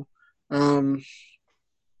do.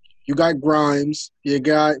 You got Grimes, you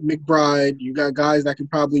got McBride, you got guys that can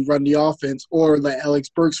probably run the offense or let Alex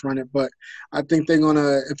Burks run it. But I think they're going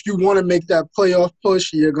to – if you want to make that playoff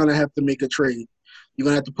push, you're going to have to make a trade. You're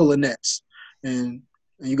going to have to pull a Nets, and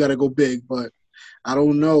you got to go big. But I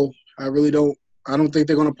don't know. I really don't – I don't think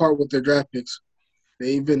they're going to part with their draft picks.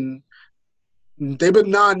 They've been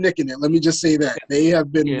non-nicking it. Let me just say that. They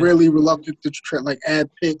have been really reluctant to add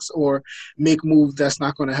picks or make moves that's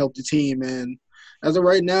not going to help the team. And as of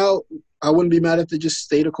right now, I wouldn't be mad if they just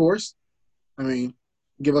stay the course. I mean,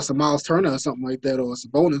 give us a Miles Turner or something like that, or a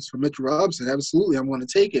bonus for Mitchell Robinson. Absolutely, I'm going to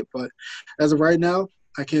take it. But as of right now,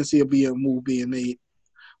 I can't see a move being made,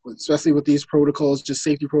 especially with these protocols, just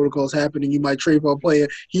safety protocols happening. You might trade for a player.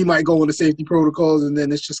 He might go into safety protocols, and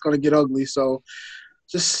then it's just going to get ugly. So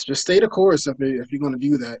just stay the course if you're going to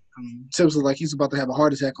do that. I mean, Tibbs looks like he's about to have a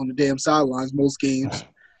heart attack on the damn sidelines most games.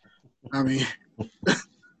 I mean –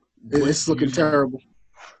 it's looking terrible.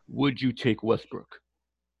 Would you take Westbrook?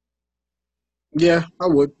 Yeah, I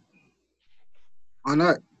would. Why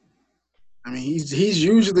not? I mean, he's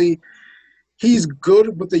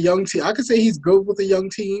good with the young team. I could say he's good with the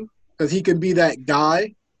young team because he can be that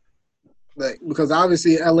guy. Because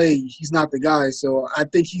obviously in LA, he's not the guy. So I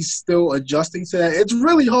think he's still adjusting to that. It's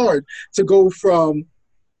really hard to go from,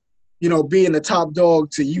 being the top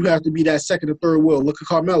dog to you have to be that second or third wheel. Look at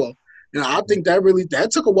Carmelo. I think that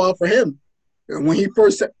took a while for him. When he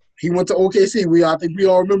went to OKC, I think we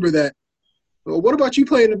all remember that. Well, what about you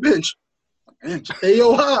playing the bench? Bench. Hey,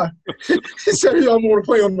 yo, he said he don't want to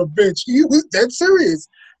play on the bench. He was dead serious.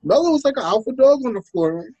 Melo was like an alpha dog on the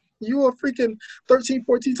floor. Right? You were a freaking 13,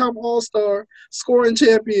 14-time All-Star, scoring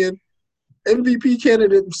champion, MVP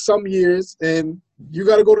candidate some years, and you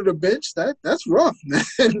got to go to the bench? That's rough, man.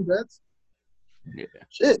 That's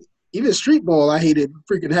shit. Even street ball, I hated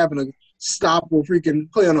freaking having to stop or freaking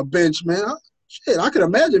play on a bench, man. I could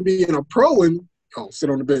imagine being a pro and sit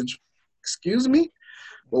on the bench. Excuse me?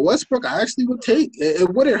 But Westbrook, I actually would take. It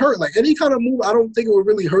wouldn't hurt. Like any kind of move, I don't think it would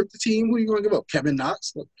really hurt the team. Who are you going to give up? Kevin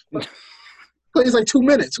Knox? plays like 2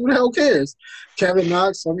 minutes. Who the hell cares? Kevin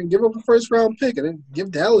Knox, I mean, give up a first-round pick and then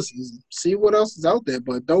give Dallas, see what else is out there.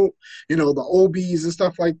 But don't, the OBs and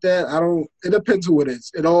stuff like that, it depends who it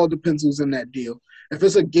is. It all depends who's in that deal. If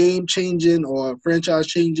it's a game-changing or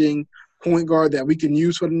franchise-changing point guard that we can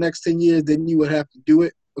use for the next 10 years, then you would have to do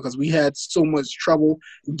it because we had so much trouble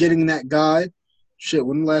getting that guy. Shit,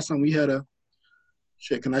 when the last time we had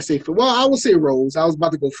can I say – well, I would say Rose. I was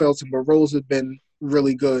about to go Felton, but Rose has been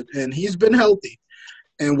really good, and he's been healthy.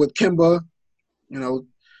 And with Kemba,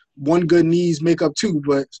 one good knees make up two,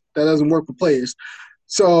 but that doesn't work for players.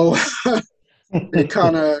 So it's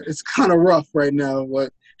kind of rough right now.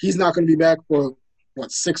 But he's not going to be back for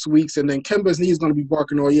 6 weeks, and then Kemba's knee is going to be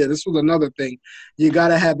barking all year. This was another thing. You got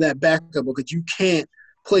to have that backup because you can't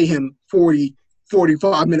play him 40,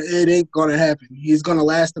 45 minutes. It ain't going to happen. He's going to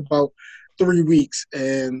last about 3 weeks,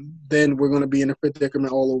 and then we're going to be in a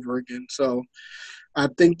predicament all over again. So I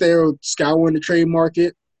think they're scouring the trade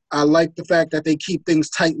market. I like the fact that they keep things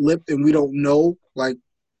tight-lipped and we don't know. Like,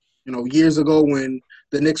 years ago when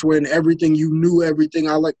the Knicks were in everything, you knew everything.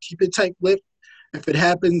 I like keep it tight-lipped. If it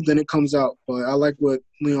happens, then it comes out. But I like what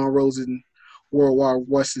Leon Rose and World Wide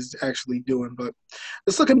West is actually doing. But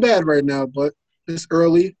it's looking bad right now, but it's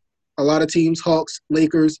early. A lot of teams, Hawks,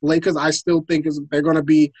 Lakers. Lakers, I still think they're going to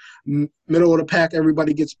be middle of the pack.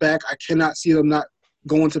 Everybody gets back. I cannot see them not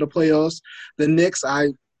going to the playoffs. The Knicks, I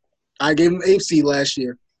gave them 8th seed last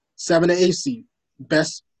year. 7 to 8 seed.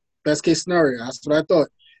 Best case scenario. That's what I thought.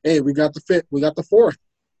 Hey, we got the 5th. We got the 4th.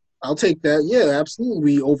 I'll take that. Yeah, absolutely.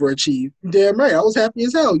 We overachieved. Damn right. I was happy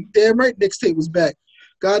as hell. Damn right Knicks tape was back.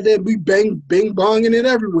 Goddamn, we bonging it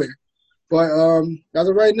everywhere. But as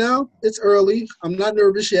of right now, it's early. I'm not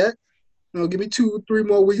nervous yet. Give me 2-3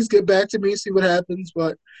 more weeks, get back to me, see what happens.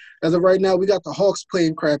 But as of right now, we got the Hawks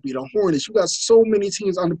playing crappy, the Hornets. You got so many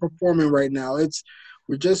teams underperforming right now.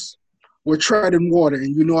 We're treading water,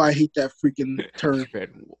 and I hate that freaking term.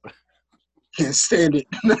 Can't stand it.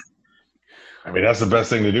 I mean, that's the best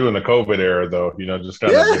thing to do in the COVID era, though. Just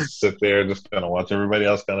kind of just sit there, just kind of watch everybody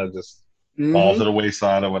else kind of just fall to the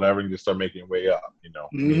wayside or whatever, and just start making your way up.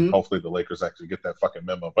 I mean, hopefully the Lakers actually get that fucking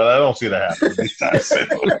memo, but I don't see that happening anytime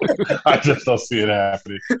soon. I just don't see it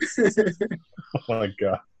happening. Oh my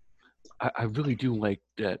God. I really do like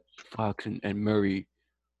that Fox and Murray.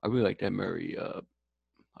 I really like that Murray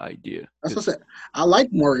idea. That's what I said. I like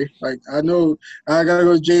Murray. Like, I know I gotta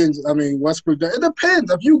go to James. I mean, Westbrook. It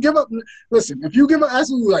depends. If you give up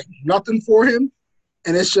absolutely like nothing for him,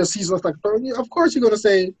 and it's just he's just like, of course you're gonna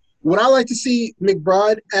say. Would I like to see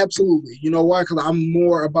McBride? Absolutely. You know why? Because I'm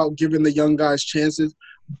more about giving the young guys chances.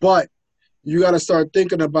 But you got to start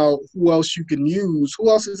thinking about who else you can use.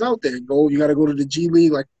 Who else is out there? You got to go to the G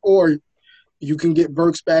League, or you can get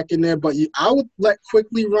Burks back in there. But I would let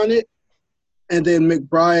Quickly run it, and then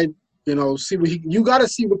McBride. See what you got to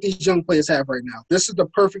see what these young players have right now. This is the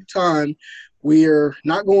perfect time. We're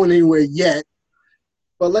not going anywhere yet,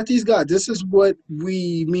 but let these guys. This is what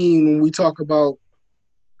we mean when we talk about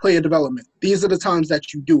player development. These are the times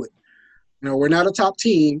that you do it. We're not a top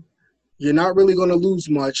team. You're not really going to lose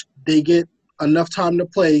much. They get enough time to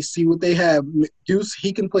play, see what they have. Deuce,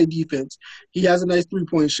 he can play defense. He has a nice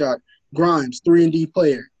three-point shot. Grimes, 3-and-D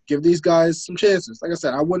player. Give these guys some chances. Like I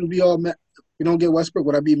said, I wouldn't be all mad. If we don't get Westbrook,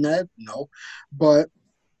 would I be mad? No. But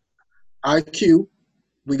IQ,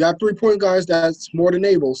 we got three-point guys that's more than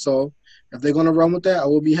able. So if they're going to run with that, I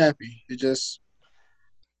will be happy. It just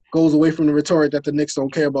goes away from the rhetoric that the Knicks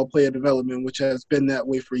don't care about player development, which has been that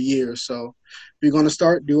way for years. So if you're going to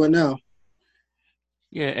start, do it now.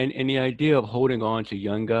 Yeah, and the idea of holding on to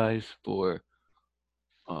young guys for,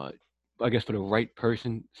 I guess, for the right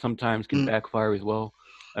person sometimes can backfire as well.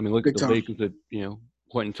 I mean, look at the Lakers with,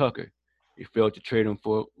 Quentin Tucker. They failed to trade him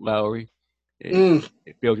for Lowry. They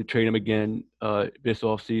failed to trade him again this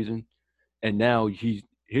offseason. And now his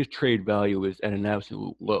trade value is at an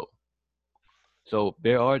absolute low. So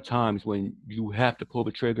there are times when you have to pull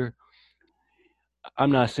the trigger.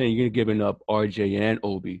 I'm not saying you're giving up RJ and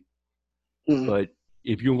Obi, but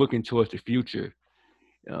if you're looking towards the future,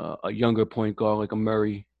 a younger point guard like a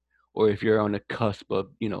Murray, or if you're on the cusp of,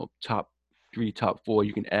 top 3, top 4,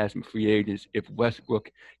 you can add some free agents. If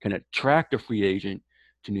Westbrook can attract a free agent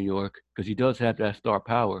to New York, because he does have that star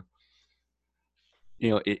power,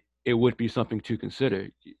 it would be something to consider.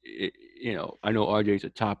 I know RJ's a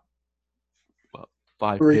top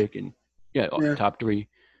 5 pick and top 3,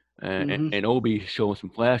 and Obi showing some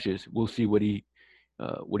flashes. We'll see what he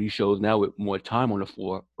shows now with more time on the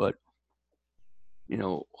floor. But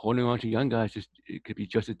holding on to young guys it could be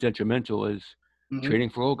just as detrimental as trading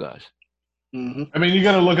for old guys. I mean, you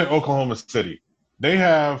got to look at Oklahoma City. They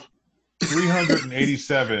have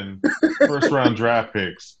 387 first round draft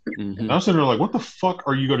picks. Mm-hmm. And I'm sitting there like, what the fuck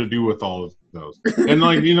are you going to do with all of those? And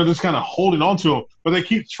like, you know, just kind of holding on to them, but they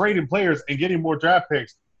keep trading players and getting more draft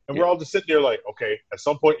picks. And we're all just sitting there like, okay, at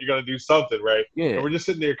some point you're going to do something, right? Yeah. And we're just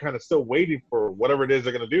sitting there kind of still waiting for whatever it is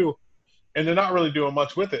they're going to do. And they're not really doing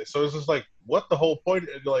much with it. So it's just like, what the whole point?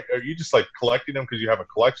 Like, are you just like collecting them because you have a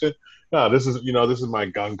collection? No, this is, you know, this is my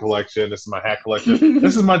gun collection. This is my hat collection.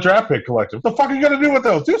 This is my draft pick collection. What the fuck are you going to do with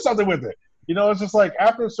those? Do something with it. You know, it's just like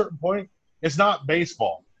after a certain point, it's not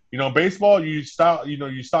baseball. You know, baseball, you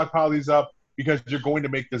stockpile these up because you're going to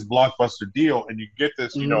make this blockbuster deal and you get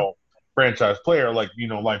this, you know, franchise player, like, you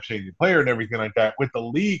know, life-changing player and everything like that. With the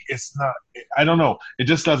league, it's not, I don't know. It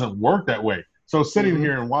just doesn't work that way. So sitting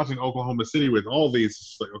here and watching Oklahoma City with all these,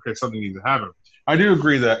 it's like, okay, something needs to happen. I do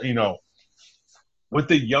agree that, you know, with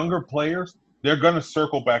the younger players, they're going to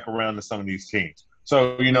circle back around to some of these teams.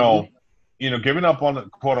 So, you know, giving up on the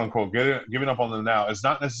quote unquote, giving up on them now is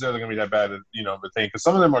not necessarily going to be that bad, you know, the thing, because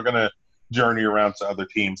some of them are going to journey around to other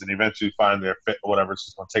teams and eventually find their fit or whatever. It's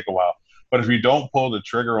just going to take a while. But if you don't pull the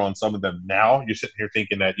trigger on some of them now, you're sitting here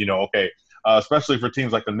thinking that, you know, okay, especially for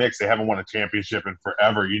teams like the Knicks, they haven't won a championship in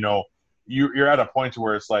forever. You know, you're at a point to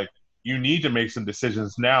where it's like you need to make some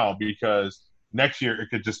decisions now because next year it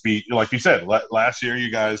could just be like you said. Last year you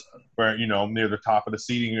guys were, you know, near the top of the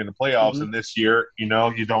seeding in the playoffs, and this year, you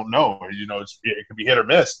know, you don't know. You know, it could be hit or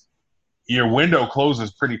miss. Your window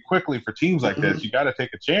closes pretty quickly for teams like this. You got to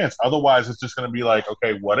take a chance. Otherwise, it's just going to be like,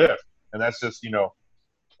 okay, what if? And that's just, you know,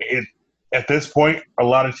 at this point, a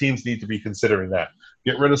lot of teams need to be considering that.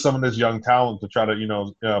 Get rid of some of this young talent to try to, you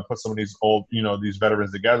know, put some of these old, you know, these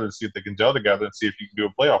veterans together and see if they can gel together and see if you can do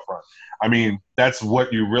a playoff run. I mean, that's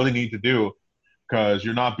what you really need to do because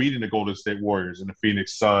you're not beating the Golden State Warriors and the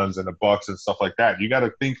Phoenix Suns and the Bucks and stuff like that. You got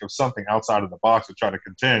to think of something outside of the box to try to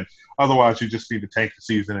contend. Otherwise, you just need to tank the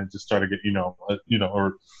season and just try to get,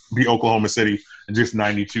 or be Oklahoma City and just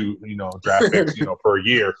 92, you know, draft picks, you know, per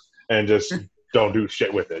year and just don't do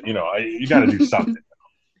shit with it. You know, you got to do something.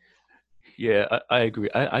 Yeah, I agree.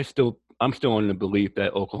 I'm still on the belief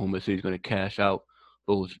that Oklahoma City is going to cash out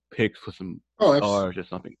those picks for some stars or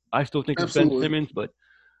something. I still think it's Ben Simmons, but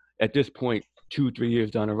at this point, 2-3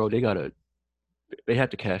 years down the road, they have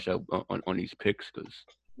to cash out on these picks because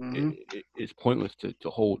it's pointless to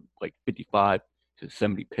hold like 55 to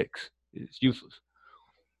 70 picks. It's useless.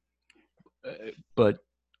 But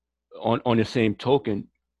on the same token,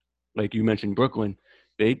 like you mentioned, Brooklyn,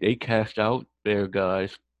 they cashed out their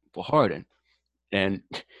guys for Harden. And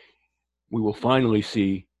we will finally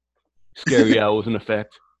see Scary Owls in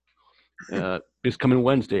effect this coming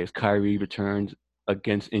Wednesday as Kyrie returns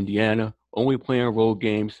against Indiana, only playing road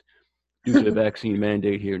games due to the vaccine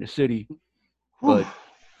mandate here in the city. But,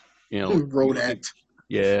 you know. Road act.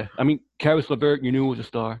 Yeah. I mean, Karis LeVert, you knew was a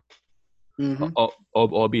star,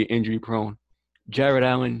 albeit injury prone. Jared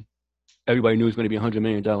Allen, everybody knew he was going to be a $100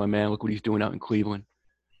 million man. Look what he's doing out in Cleveland.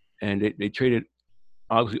 And they traded,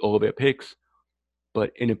 obviously, all of their picks.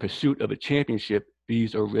 But in the pursuit of a championship,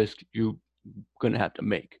 these are risks you're going to have to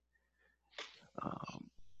make.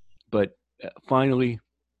 But finally,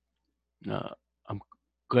 I'm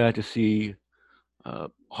glad to see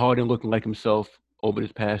Harden looking like himself over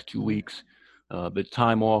this past 2 weeks. The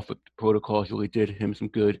time off with the protocols really did him some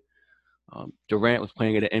good. Durant was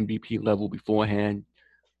playing at an MVP level beforehand.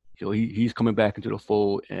 So he's coming back into the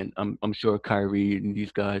fold, and I'm sure Kyrie and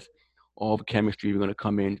these guys, all the chemistry are going to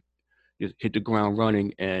come in, just hit the ground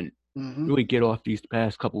running and really get off these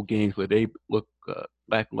past couple games where they look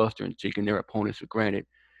lackluster and taking their opponents for granted.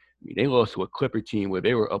 I mean, they lost to a Clipper team where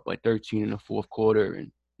they were up by 13 in the fourth quarter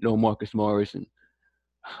and no Marcus Morris, and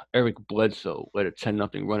Eric Bledsoe led a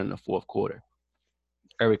 10-0 run in the fourth quarter.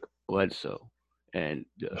 Eric Bledsoe. And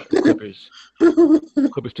the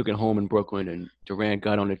Clippers took it home in Brooklyn, and Durant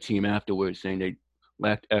got on the team afterwards saying they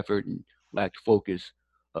lacked effort and lacked focus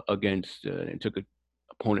against and took an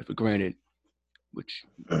opponent for granted, which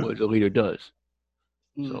what a leader does.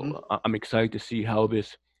 So I'm excited to see how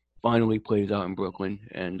this finally plays out in Brooklyn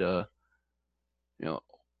and,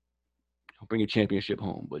 bring a championship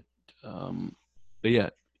home. But yeah,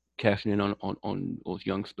 cashing in on those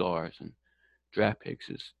young stars and draft picks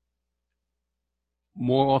is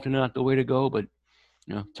more often than not the way to go, but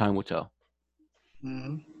time will tell.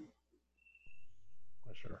 For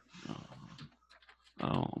sure.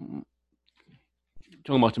 Talking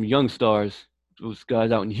about some young stars, those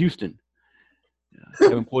guys out in Houston,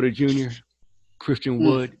 Kevin Porter Jr., Christian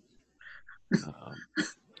Wood,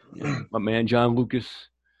 my man John Lucas,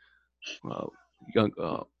 young,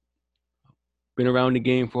 been around the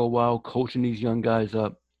game for a while, coaching these young guys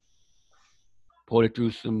up. Porter threw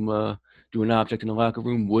some threw an object in the locker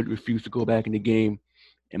room. Wood refused to go back in the game,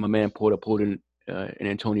 and my man Porter pulled in, and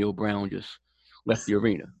Antonio Brown just left the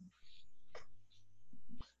arena.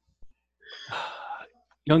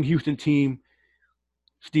 Young Houston team,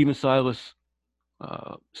 Steven Silas,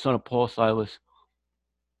 son of Paul Silas,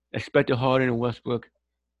 expected Harden and Westbrook,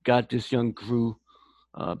 got this young crew.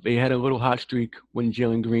 They had a little hot streak when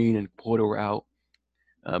Jalen Green and Porter were out,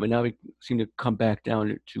 but now they seem to come back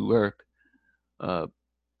down to earth.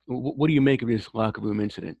 What do you make of this locker room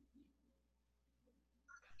incident?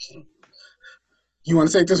 You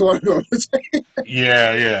want to take this one?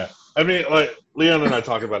 Yeah. I mean, like Leon and I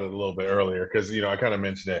talked about it a little bit earlier because I kind of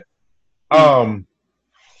mentioned it.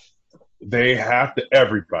 They have to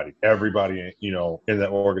everybody, in that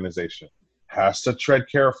organization has to tread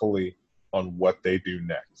carefully on what they do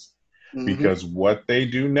next, because what they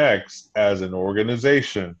do next as an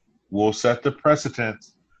organization will set the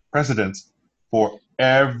precedence for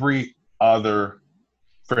every other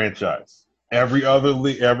franchise. Every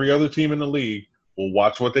other team in the league will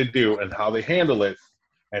watch what they do and how they handle it,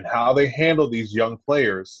 and how they handle these young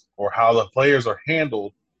players, or how the players are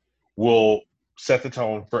handled, will set the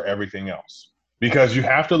tone for everything else. Because you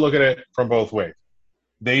have to look at it from both ways.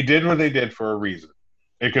 They did what they did for a reason.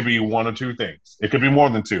 It could be one or two things. It could be more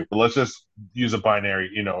than two, but let's just use a binary,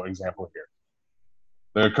 example here.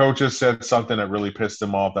 The coaches said something that really pissed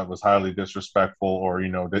them off, that was highly disrespectful, or,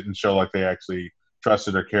 didn't show like they actually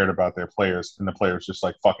trusted or cared about their players, and the players just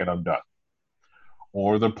like, fuck it, I'm done.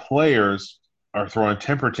 Or the players are throwing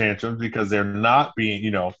temper tantrums because they're not being,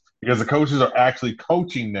 because the coaches are actually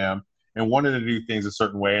coaching them and wanting to do things a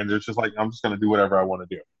certain way, and they're just like, I'm just going to do whatever I want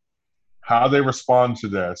to do. How they respond to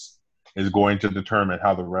this is going to determine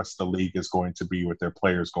how the rest of the league is going to be with their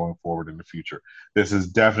players going forward in the future. This is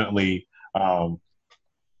definitely a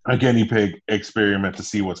guinea pig experiment to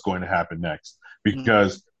see what's going to happen next,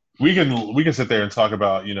 because we can sit there and talk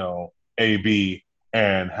about, AB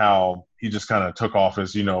and how he just kind of took off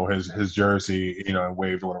his, his jersey, and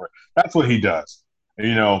waved or whatever. That's what he does.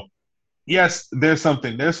 Yes, there's some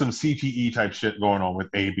CTE type shit going on with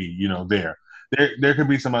AB, There could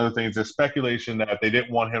be some other things. There's speculation that they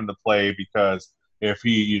didn't want him to play because if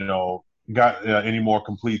he, got any more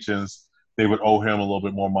completions, they would owe him a little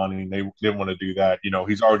bit more money, and they didn't want to do that.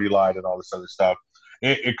 He's already lied and all this other stuff.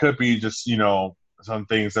 It could be just, some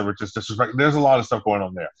things that were just disrespectful. There's a lot of stuff going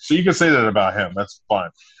on there. So you can say that about him. That's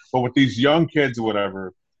fine. But with these young kids or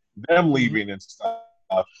whatever, them leaving and stuff,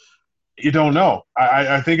 you don't know.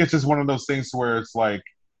 I think it's just one of those things where it's like,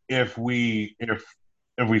 if we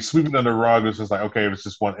sweep it under the rug, it's just like, okay, it's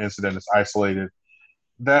just one incident, it's isolated.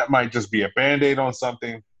 That might just be a Band-Aid on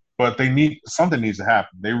something, but something needs to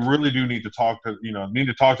happen. They really do need to talk to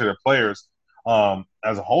their players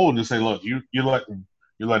as a whole, and just say, look, you're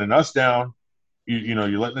letting us down.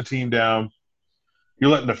 You're letting the team down. You're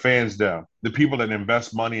letting the fans down. The people that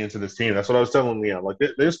invest money into this team. That's what I was telling Leon. Like,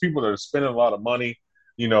 there's people that are spending a lot of money,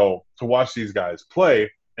 to watch these guys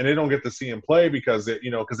play, and they don't get to see them play because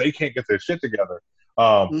they can't get their shit together.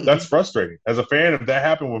 That's frustrating. As a fan, if that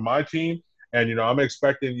happened with my team, and I'm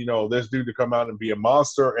expecting this dude to come out and be a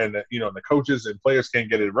monster, and the coaches and players can't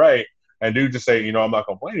get it right, and dude just say, I'm not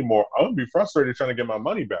gonna play anymore, I'm gonna be frustrated trying to get my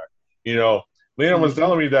money back. Leon was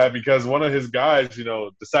telling me that because one of his guys,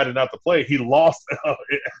 decided not to play. He lost.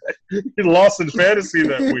 He lost in fantasy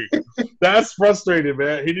that week. That's frustrating,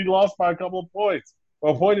 man. He lost by a couple of points,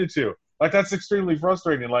 or pointed to. Like, that's extremely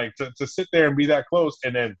frustrating. Like, to sit there and be that close,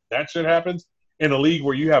 and then that shit happens in a league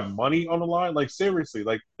where you have money on the line. Like, seriously,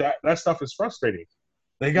 like that stuff is frustrating.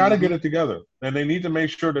 They got to get it together, and they need to make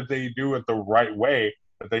sure that they do it the right way.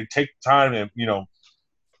 That they take time and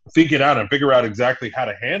think it out and figure out exactly how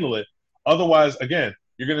to handle it. Otherwise, again,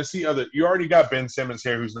 you're going to see you already got Ben Simmons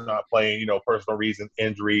here who's not playing, personal reason,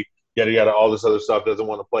 injury, yada, yada, all this other stuff, doesn't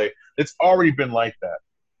want to play. It's already been like that.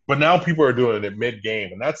 But now people are doing it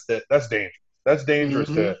mid-game, and that's dangerous. That's dangerous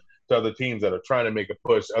to other teams that are trying to make a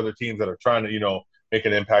push, other teams that are trying to, make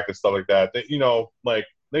an impact and stuff like that. Like,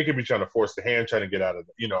 they could be trying to force the hand, trying to get out of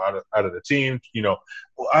the team.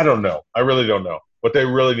 I don't know. I really don't know. But they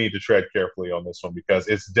really need to tread carefully on this one, because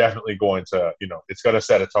it's definitely going to, it's going to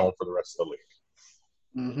set a tone for the rest of the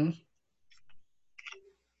league.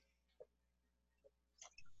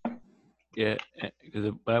 Yeah,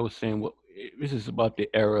 because I was saying, this is about the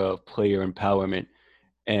era of player empowerment,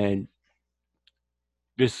 and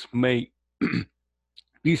this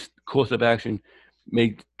course of action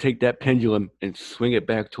may take that pendulum and swing it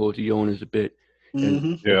back towards the owners a bit.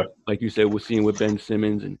 And like you said, we're seeing with Ben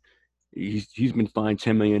Simmons, and he's been fined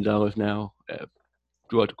 $10 million now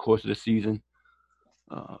throughout the course of the season.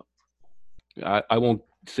 I won't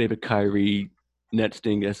say the Kyrie Nets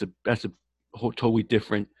thing. That's a a whole totally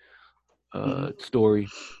different story.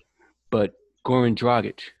 But Goran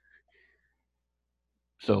Dragic.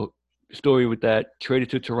 So story with that, traded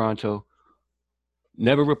to Toronto,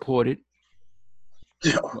 never reported.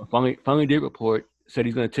 Yeah. Finally did report. Said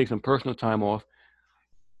he's going to take some personal time off.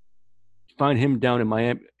 Find him down in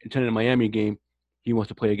Miami, attending a Miami game. He wants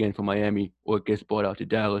to play again for Miami, or gets bought out to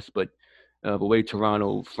Dallas. But the way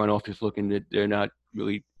Toronto front office looking, that they're not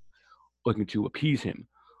really looking to appease him.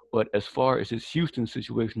 But as far as his Houston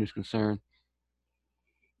situation is concerned,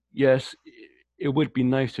 yes, it would be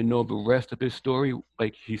nice to know the rest of his story,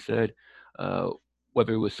 like he said, uh,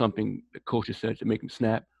 whether it was something the coaches said to make him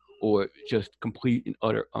snap, or just complete and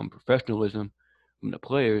utter unprofessionalism from the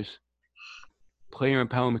players. Player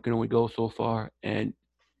empowerment can only go so far, and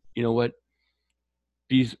you know what?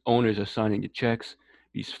 These owners are signing the checks.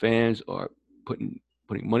 These fans are putting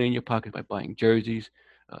money in your pocket by buying jerseys,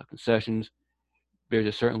 concessions. There's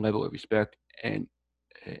a certain level of respect and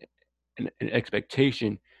uh, an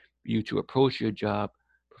expectation for you to approach your job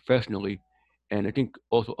professionally, and I think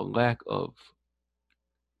also a lack of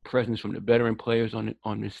presence from the veteran players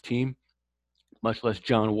on this team, much less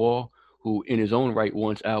John Wall, who in his own right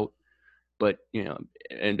wants out. But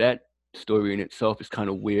and that story in itself is kind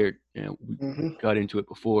of weird. We Mm-hmm. got into it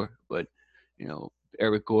before, but you know,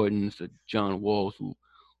 Eric Gordon's, the John Walls, who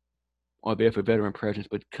are there for veteran presence,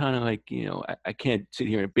 but kind of like I can't sit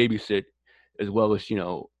here and babysit as well as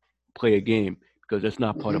play a game, because that's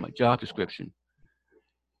not part Mm-hmm. of my job description.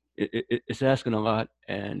 It's asking a lot,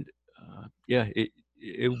 and yeah,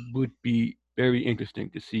 it would be very interesting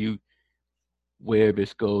to see where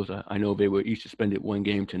this goes. I know they were each suspended one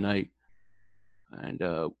game tonight, and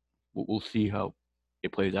we'll see how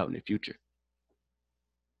it plays out in the future.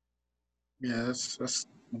 Yeah, that's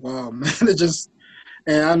wow, man. It just,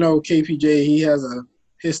 and I know KPJ, he has a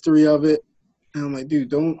history of it, and I'm like, dude,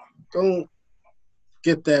 don't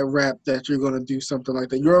get that rap that you're gonna do something like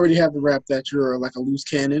that. You already have the rap that you're like a loose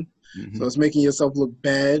cannon, so it's making yourself look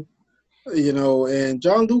bad, And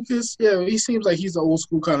John Lucas, yeah, he seems like he's an old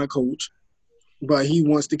school kind of coach, but he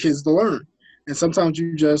wants the kids to learn. And sometimes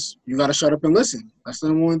you got to shut up and listen. That's the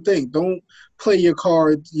number one thing. Don't play your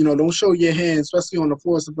cards. Don't show your hand, especially on the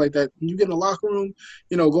floor, stuff like that. When you get in the locker room,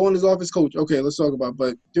 go in his office, coach. Okay, let's talk about it.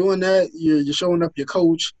 But doing that, you're showing up your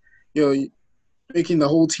coach, making the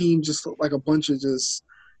whole team just look like a bunch of just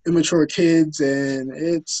immature kids.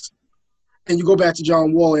 And you go back to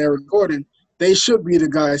John Wall, Eric Gordon, they should be the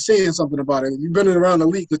guy saying something about it. You've been around the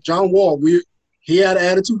league with John Wall. He had an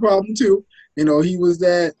attitude problem too. He was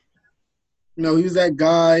that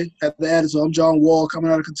guy, had the attitude. I'm John Wall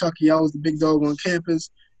coming out of Kentucky. I was the big dog on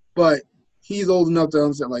campus. But he's old enough to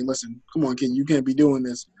understand, like, listen, come on, kid, you can't be doing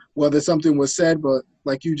this. Whether something was said, but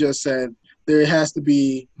like you just said, there has to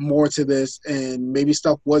be more to this. And maybe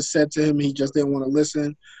stuff was said to him. He just didn't want to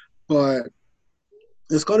listen. But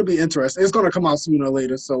it's going to be interesting. It's going to come out sooner or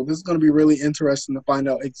later. So this is going to be really interesting to find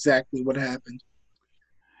out exactly what happened.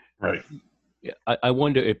 Right. Yeah, I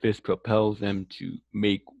wonder if this propels them to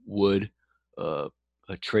make Wood a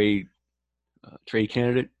trade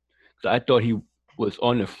candidate. Because I thought he was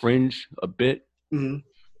on the fringe a bit,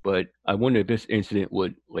 but I wonder if this incident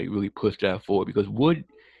would really push that forward, because Wood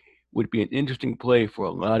would be an interesting play for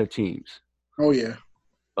a lot of teams. Oh yeah,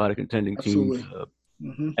 a lot of contending absolutely.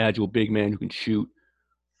 teams. Agile big man who can shoot.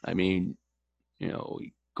 I mean,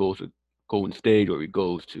 he goes to Golden State, or he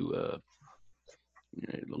goes to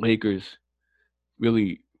the Lakers.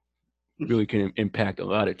 Really can impact a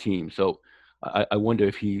lot of teams. So I wonder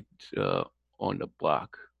if he's on the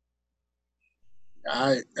block.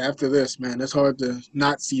 After this, man, it's hard to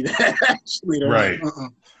not see that. Actually, right.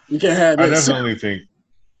 Like, you can't have this. I definitely think.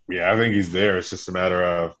 Yeah, I think he's there. It's just a matter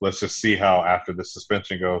of, let's just see how after the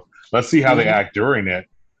suspension goes. Let's see how they act during it.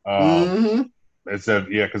 It's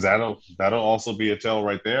because that'll also be a tell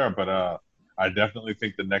right there. But I definitely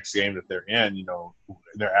think the next game that they're in,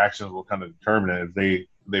 their actions will kind of determine it. If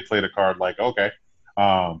they play the card like, okay,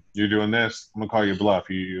 you're doing this, I'm gonna call you bluff.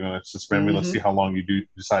 You're gonna suspend me. Let's see how long you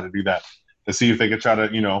decide to do that, to see if they can try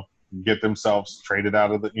to get themselves traded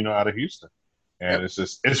out of out of Houston. And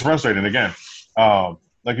it's frustrating again.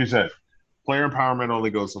 Like you said, player empowerment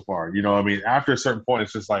only goes so far. After a certain point,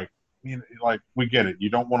 it's just like we get it.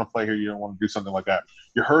 You don't want to play here. You don't want to do something like that.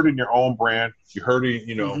 You're hurting your own brand. You're hurting,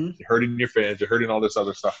 you're hurting your fans. You're hurting all this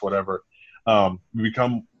other stuff, whatever. You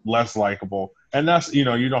become less likable. And that's, you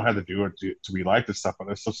don't have to do it to be like this stuff. But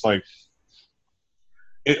it's just like,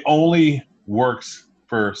 it only works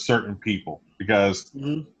for certain people, because,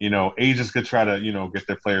 agents could try to, get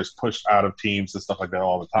their players pushed out of teams and stuff like that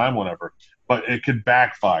all the time, whatever. But it could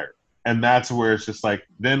backfire. And that's where it's just like,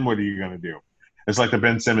 then what are you going to do? It's like the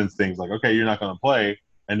Ben Simmons things, like, okay, you're not going to play.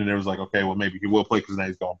 And then there was like, okay, well, maybe he will play because now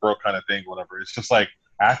he's going broke kind of thing, whatever. It's just like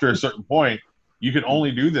after a certain point, you can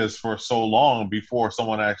only do this for so long before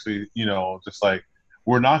someone actually, just like,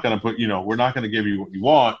 we're not going to we're not going to give you what you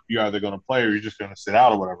want. You're either going to play or you're just going to sit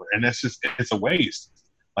out or whatever. And it's a waste.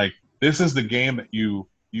 Like, this is the game that you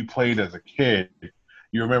played as a kid.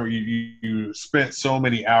 You remember you spent so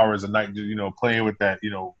many hours a night, playing with that,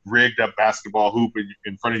 rigged up basketball hoop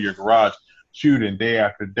in front of your garage, shooting day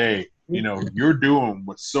after day. You're doing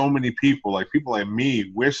what so many people like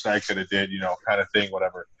me wished I could have did, kind of thing,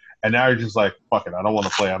 whatever. And now you're just like, fuck it, I don't want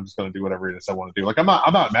to play. I'm just going to do whatever it is I want to do. Like, I'm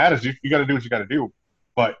not mad at you. You got to do what you got to do.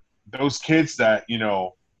 But those kids that,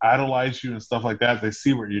 idolize you and stuff like that, they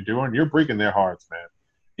see what you're doing. You're breaking their hearts, man.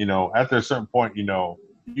 After a certain point,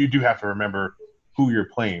 you do have to remember who you're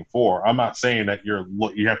playing for. I'm not saying that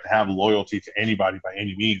you have to have loyalty to anybody by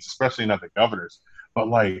any means, especially not the Governors. But,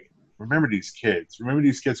 like, remember these kids. Remember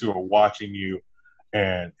these kids who are watching you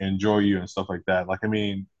and enjoy you and stuff like that. Like, I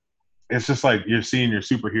mean, it's just like you're seeing your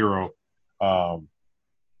superhero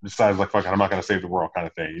decides, like, fuck it, I'm not going to save the world kind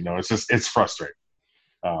of thing. It's frustrating.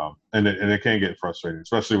 And it can get frustrating,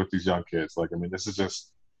 especially with these young kids. Like, I mean, this is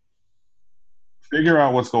just figure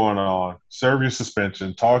out what's going on, serve your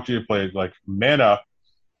suspension, talk to your players, like, man up,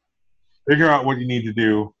 figure out what you need to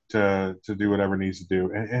do to do whatever needs to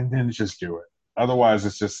do, and then just do it. Otherwise,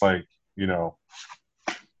 it's just like,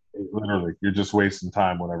 literally, you're just wasting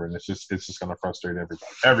time, whatever, and it's just going to frustrate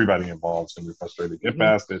everybody. Everybody involved is going to be frustrated. Get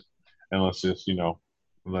past it, and let's just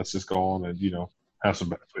go on and have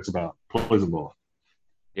some it's about play some ball.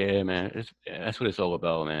 Yeah, man, that's what it's all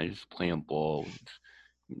about, man. Just playing ball.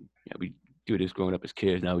 We do this growing up as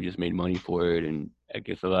kids. Now we just made money for it, and I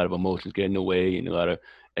guess a lot of emotions get in the way and a lot of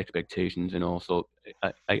expectations, and also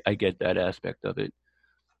I get that aspect of it.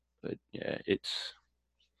 But yeah, it's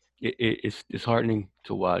disheartening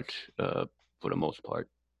to watch for the most part.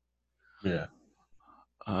 Yeah.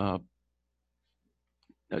 Now,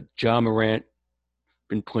 Ja Morant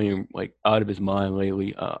been playing like out of his mind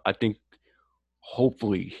lately. I think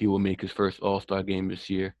hopefully he will make his first All-Star game this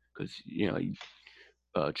year because he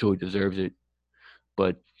truly deserves it.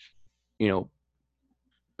 But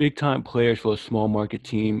big time players for a small market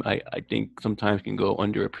team, I think sometimes can go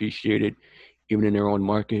underappreciated, even in their own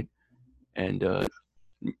market. And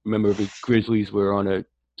remember, the Grizzlies were on a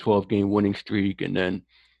 12-game winning streak, and then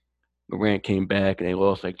Morant came back and they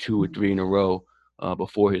lost like 2 or 3 in a row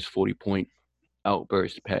before his 40-point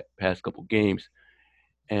outburst past couple games.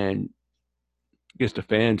 And I guess the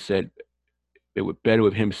fans said it would better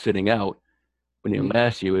with him sitting out. When then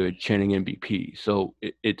last year we were chanting MVP. So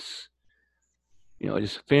it's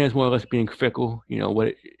just fans more or less being fickle.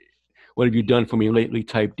 What have you done for me lately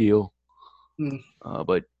type deal.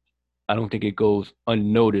 But I don't think it goes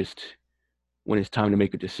unnoticed when it's time to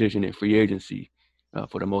make a decision in free agency.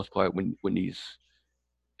 For the most part, when they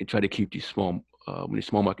try to keep these small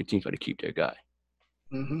market teams try to keep their guy.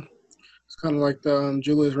 Mm-hmm. It's kind of like the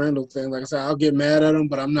Julius Randle thing. Like I said, I'll get mad at him,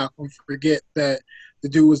 but I'm not going to forget that the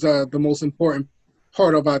dude was the most important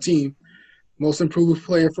part of our team. Most improved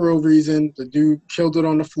player for a reason. The dude killed it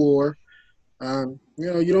on the floor. You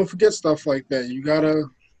don't forget stuff like that.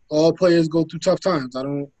 All players go through tough times.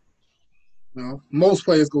 Most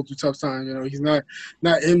players go through tough times. He's not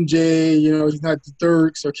MJ, he's not the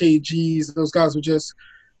Dirks or KGs. Those guys were just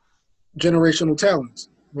generational talents.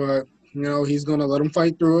 But he's going to let him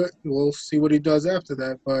fight through it. We'll see what he does after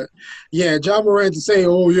that. But, yeah, Ja Morant to say,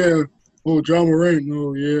 Ja Morant,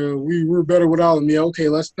 we were better without him. Yeah, okay,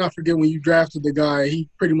 let's not forget when you drafted the guy, he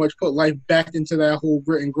pretty much put life back into that whole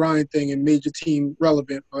grit and grind thing and made your team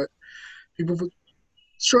relevant. But people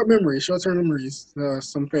 – short-term memories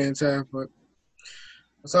some fans have. But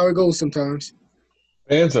that's how it goes sometimes.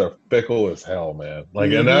 Fans are fickle as hell, man.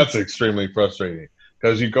 Like, and that's extremely frustrating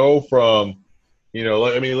because you go from –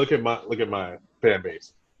 look at my fan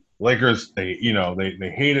base. Lakers, they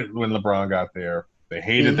hated when LeBron got there. They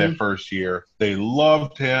hated that first year. They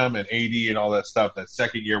loved him and AD and all that stuff. That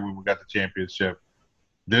second year when we got the championship,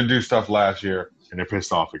 didn't do stuff last year, and they're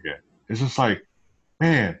pissed off again. It's just like,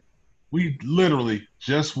 man, we literally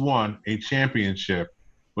just won a championship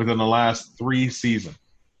within the last 3 seasons.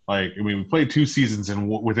 Like, I mean, we played 2 seasons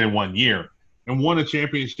within 1 year and won a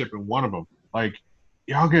championship in one of them. Like,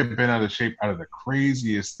 y'all get bent out of shape out of the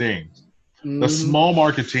craziest things. The small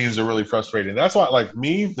market teams are really frustrating. That's why, like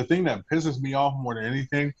me, the thing that pisses me off more than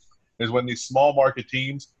anything is when these small market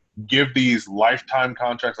teams give these lifetime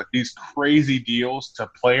contracts, like these crazy deals to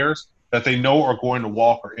players that they know are going to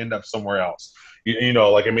walk or end up somewhere else.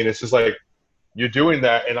 It's just like you're doing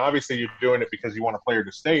that, and obviously you're doing it because you want a player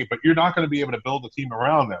to stay, but you're not going to be able to build a team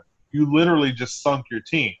around them. you literally just sunk your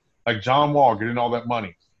team. Like John Wall getting all that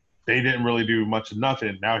money. They didn't really do much of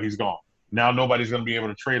nothing. Now he's gone. Now nobody's going to be able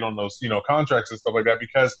to trade on those, contracts and stuff like that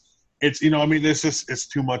because it's, it's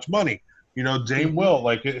too much money. Dame Will,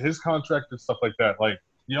 like his contract and stuff like that, like,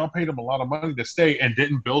 paid him a lot of money to stay and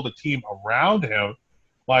didn't build a team around him.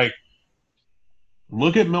 Like,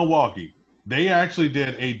 look at Milwaukee. They actually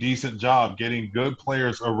did a decent job getting good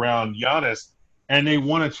players around Giannis, and they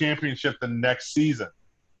won a championship the next season.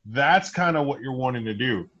 That's kind of what you're wanting to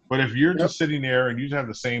do. But if you're just sitting there and you just have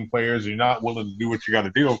the same players, you're not willing to do what you got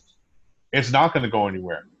to do, it's not going to go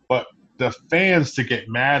anywhere. But the fans to get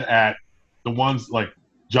mad at the ones like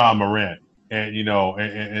Ja Morant and,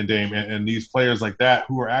 and Dame and these players like that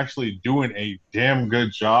who are actually doing a damn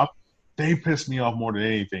good job, they piss me off more than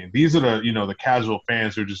anything. These are the casual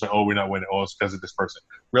fans who are just like, oh, we're not winning. Oh, it's because of this person.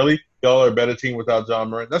 Really? Y'all are a better team without Ja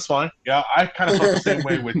Morant? That's fine. Yeah, I kind of felt the same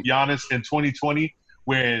way with Giannis in 2020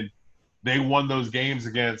 when they won those games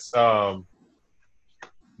against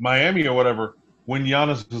Miami or whatever when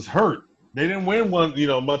Giannis was hurt. They didn't win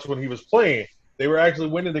much when he was playing. They were actually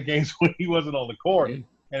winning the games when he wasn't on the court. And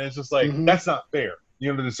it's just like, that's not fair.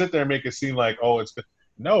 To sit there and make it seem like, oh, it's good.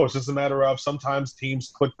 No, it's just a matter of sometimes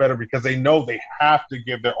teams click better because they know they have to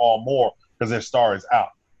give their all more because their star is out.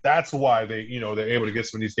 That's why they're able to get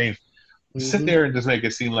some of these games. Sit there and just make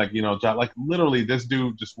it seem like, John, like literally this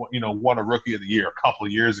dude just, won a Rookie of the Year a couple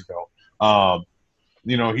of years ago.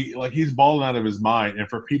 He's balling out of his mind. And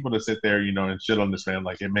for people to sit there, and shit on this man,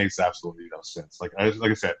 like it makes absolutely no sense. Like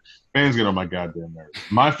I said, fans get on my goddamn nerves.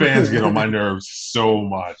 My fans get on my nerves so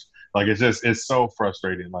much. Like it's so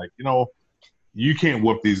frustrating. Like, you can't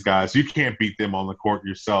whoop these guys. You can't beat them on the court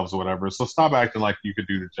yourselves or whatever. So stop acting like you could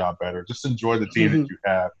do the job better. Just enjoy the team that you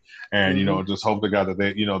have. And, just hope to God that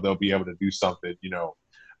they, they'll be able to do something,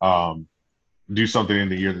 do something in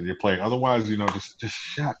the year that they play. Otherwise, just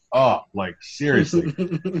shut up. Like, seriously.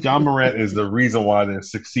 John Morant is the reason why they're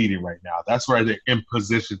succeeding right now. That's why they're in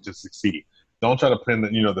position to succeed. Don't try to pin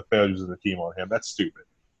the failures of the team on him. That's stupid.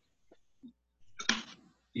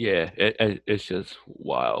 Yeah, it's just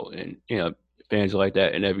wild. And, fans are like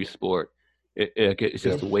that in every sport. It's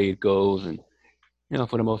just the way it goes. And,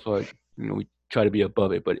 for the most part, we try to be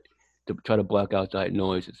above it. But to try to block out that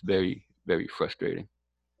noise, it's very, very frustrating.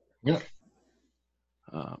 Yeah.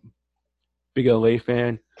 Big LA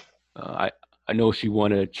fan. I know she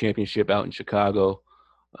won a championship out in Chicago.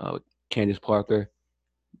 Candace Parker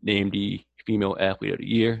named the Female Athlete of the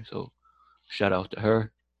Year. So shout out to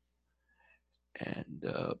her. And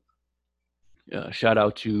shout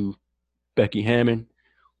out to Becky Hammon,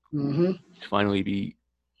 to finally be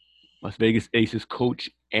Las Vegas Aces coach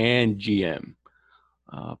and GM.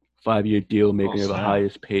 5-year deal, making her the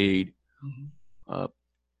highest paid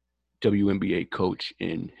WNBA coach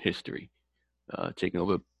in history. Taking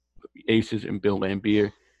over Aces and Bill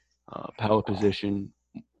Laimbeer, power position,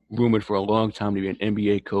 rumored for a long time to be an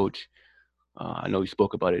NBA coach. I know we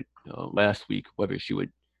spoke about it last week, whether she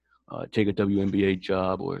would take a WNBA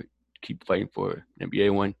job or keep fighting for an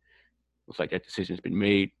NBA one. Looks like that decision's been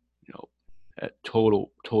made. At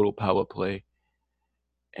total power play,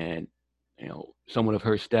 and someone of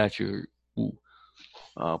her stature who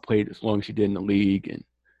played as long as she did in the league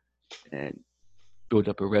and built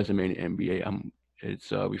up a resume in the NBA.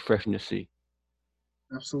 It's refreshing to see.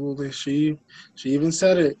 Absolutely, she even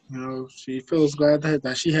said it. She feels glad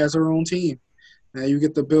that she has her own team. Now you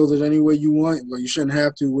get to build it any way you want. Well, you shouldn't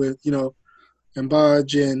have to with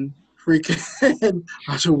Mbaj and freaking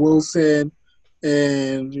Asha Wilson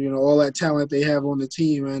and all that talent they have on the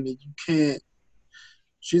team, and you can't.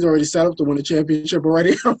 She's already set up to win a championship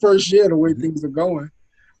already her first year. The way things are going,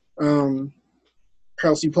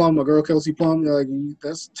 Kelsey Plum, my girl Kelsey Plum,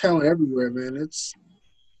 that's talent everywhere, man. It's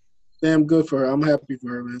damn good for her. I'm happy for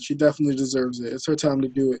her, man. She definitely deserves it. It's her time to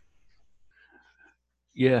do it.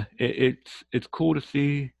 Yeah, it's cool to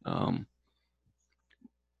see.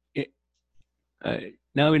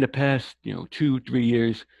 Now in the past, 2-3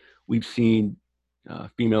 years, we've seen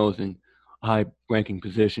females in high-ranking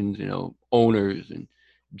positions, owners and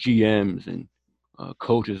GMs and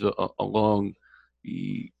coaches along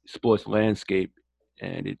the sports landscape,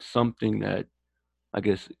 and it's something that I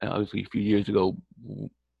guess obviously a few years ago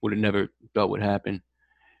would have never thought would happen.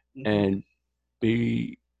 And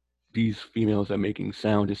these females are making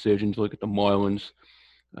sound decisions. Look at the Marlins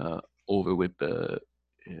over with the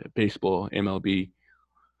baseball, MLB.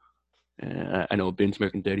 I know Vince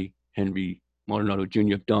Mercandetti, Henry Maldonado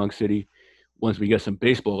Jr. of Dong City. Once we get some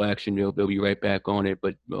baseball action, they'll be right back on it.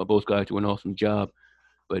 But both guys do an awesome job.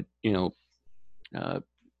 But,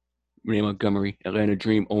 Renee Montgomery, Atlanta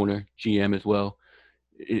Dream owner, GM as well.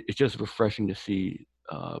 It's just refreshing to see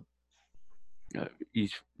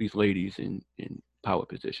these ladies in power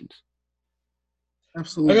positions. I gotta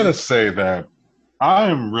Absolutely. say that I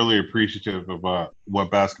am really appreciative of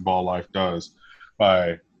what basketball life does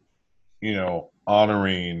by,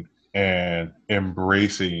 honoring and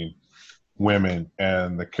embracing women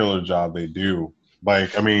and the killer job they do.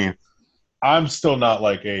 Like, I mean, I'm still not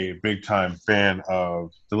like a big time fan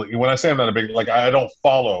of when I say I'm not a big, like, I don't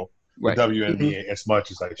follow the Right. Mhm. WNBA as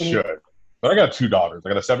much as I Mhm. should. But I got two daughters. I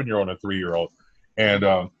got a 7-year-old and a 3-year-old,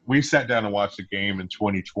 and we sat down and watched the game in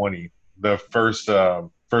 2020, the first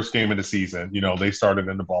game of the season. They started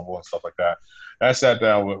in the bubble and stuff like that. And I sat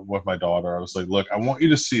down with my daughter. I was like, "Look, I want you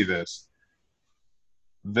to see this.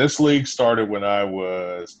 This league started when I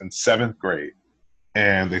was in 7th grade,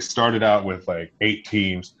 and they started out with like 8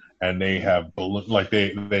 teams, and they have like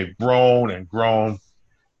they've grown and grown,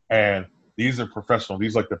 and these are professional.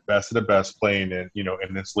 These are like the best of the best playing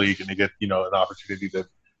in this league, and they get an opportunity to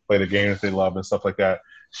play the game that they love and stuff like that.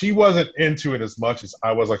 She wasn't into it as much as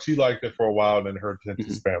I was. Like, she liked it for a while, and then her attention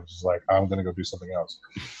Hmm. span was just like, I'm gonna go do something else.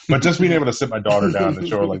 But just being able to sit my daughter down and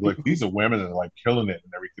show her, like, look, these are women that are like killing it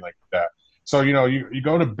and everything like that. So you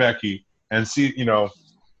go to Becky and see,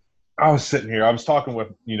 I was sitting here. I was talking with,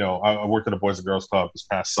 I worked at a Boys and Girls Club this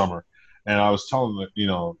past summer, and I was telling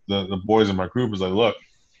the boys in my group, was like, look,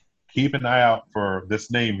 keep an eye out for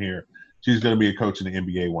this name here. She's going to be a coach in the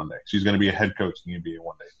NBA one day. She's going to be a head coach in the NBA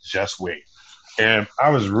one day. Just wait. And I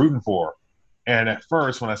was rooting for her. And at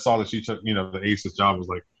first, when I saw that she took, the Aces job, I was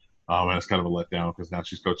like, oh man, it's kind of a letdown because now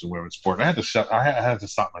she's coaching women's sport. And I had to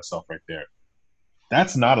stop myself right there.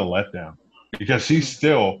 That's not a letdown because she's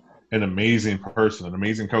still an amazing person, an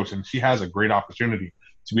amazing coach, and she has a great opportunity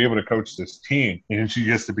to be able to coach this team. And she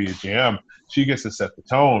gets to be a GM. She gets to set the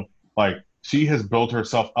tone. Like, she has built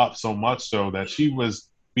herself up so much so that she was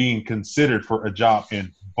being considered for a job in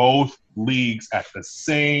both leagues at the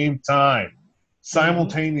same time, Mhm.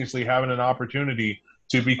 simultaneously having an opportunity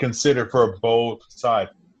to be considered for both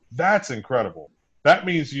sides. That's incredible. That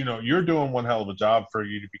means, you're doing one hell of a job for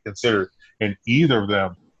you to be considered in either of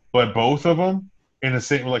them, but both of them in the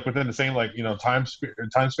same, like within the same, like, time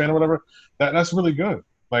span or whatever. That's really good.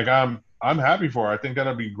 Like, I'm happy for her. I think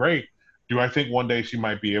that'll be great. Do I think one day she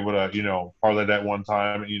might be able to, parlay that one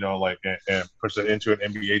time, like, and push it into an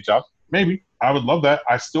NBA job? Maybe. I would love that.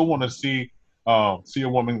 I still want to see a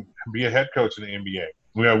woman be a head coach in the NBA.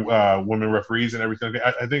 We have women referees and everything.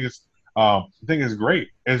 I think it's great.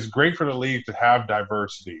 It's great for the league to have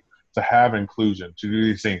diversity, to have inclusion, to do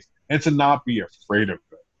these things, and to not be afraid of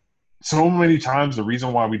it. So many times, the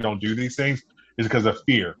reason why we don't do these things is because of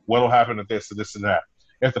fear. What'll happen if this and this and that?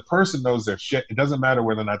 If the person knows their shit, it doesn't matter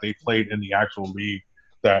whether or not they played in the actual league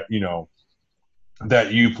that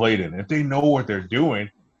that you played in. If they know what they're doing,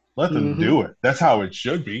 let them Mhm. do it. That's how it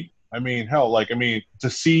should be. I mean, hell, like, I mean, to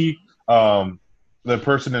see um, the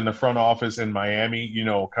person in the front office in Miami,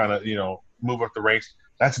 kind of, move up the ranks,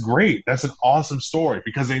 that's great. That's an awesome story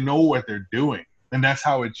because they know what they're doing. And that's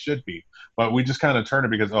how it should be. But we just kind of turn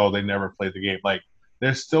it because, oh, they never played the game. Like,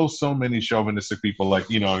 there's still so many chauvinistic people, like,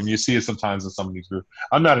 and you see it sometimes in some of these groups.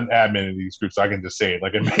 I'm not an admin in these groups, so I can just say it.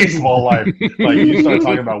 Like, in baseball life, like, you start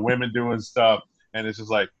talking about women doing stuff, and it's just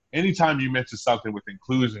like, anytime you mention something with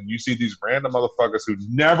inclusion, you see these random motherfuckers who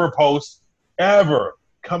never post ever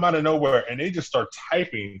come out of nowhere, and they just start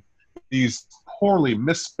typing these poorly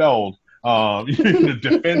misspelled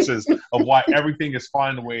defenses of why everything is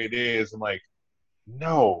fine the way it is. And like,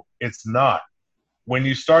 no, it's not. When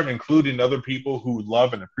you start including other people who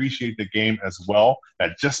love and appreciate the game as well,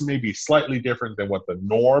 that just may be slightly different than what the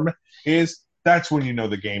norm is, that's when you know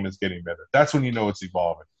the game is getting better. That's when you know it's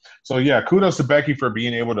evolving. So, yeah, kudos to Becky for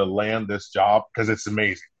being able to land this job because it's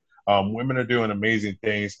amazing. Women are doing amazing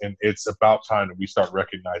things, and it's about time that we start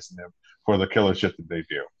recognizing them for the killer shit that they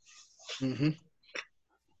do. Mhm.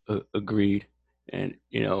 Agreed. And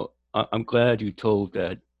I'm glad you told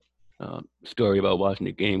that story about watching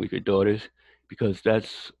the game with your daughters, because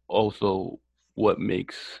that's also what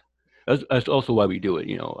makes that's also why we do it.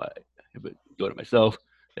 I have a daughter myself,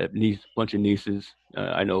 I have bunch of nieces.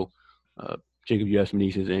 I know uh, Jacob, you have some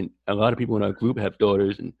nieces, and a lot of people in our group have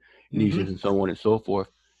daughters and Mhm. nieces, and so on and so forth.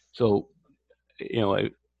 So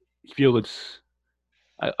I feel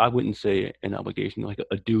I wouldn't say an obligation, like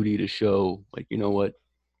a duty to show, like, what,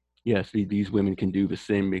 yes, these women can do the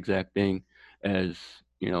same exact thing as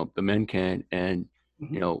the men can, and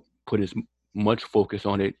Mhm. put as much focus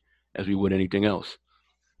on it as we would anything else.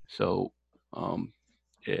 So, um,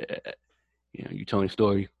 eh, you telling a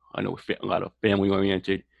story. I know a lot of family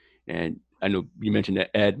oriented, and I know you mentioned the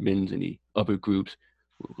admins and the upper groups.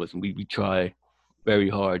 Listen, we try very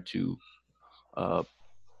hard to uh,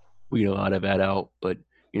 weed a lot of that out, but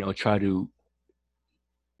try to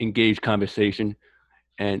engaged conversation,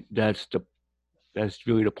 and that's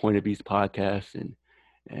really the point of these podcasts, and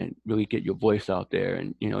really get your voice out there,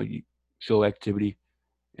 and you show activity,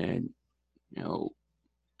 and a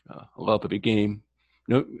love of a game,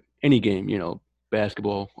 any game,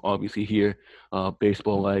 basketball obviously here,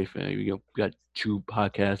 baseball life, got 2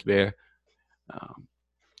 podcasts there,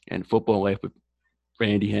 and football life with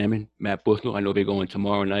Randy Hammond, Matt Bushnell. I know they're going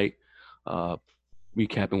tomorrow night,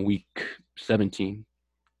 recapping week 17.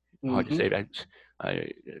 Hard to say that.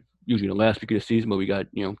 Usually the last week of the season, but we got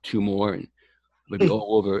 2 more, and maybe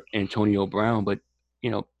all over Antonio Brown. But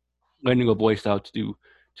lending a voice out to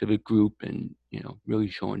the group, and really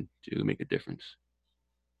showing to make a difference.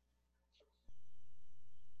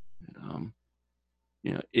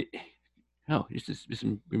 It's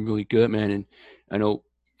been really good, man. And I know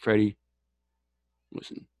Freddie.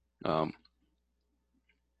 Listen,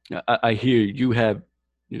 I hear you have.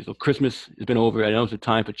 So Christmas has been over. I know it's a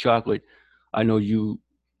time for chocolate. I know you.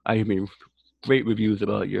 I have been great reviews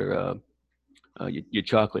about your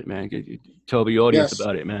chocolate, man. Tell the audience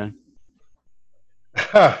about it, man.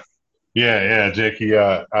 Yeah, Jakey.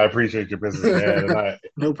 I appreciate your business, man, and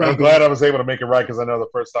no problem. I'm glad I was able to make it right, because I know the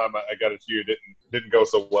first time I got it to you didn't go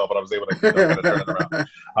so well, but I was able to kind of turn it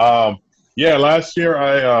around. Last year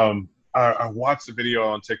I watched a video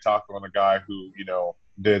on TikTok on a guy who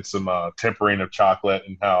did some tempering of chocolate,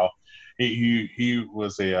 and how he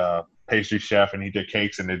was a pastry chef, and he did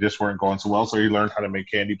cakes, and they just weren't going so well, so he learned how to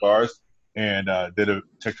make candy bars, and did a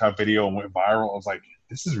TikTok video and went viral. I was like,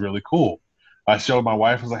 this is really cool. I showed my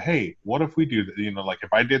wife. I was like, hey, what if we do that? Like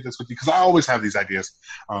if I did this with you, because I always have these ideas.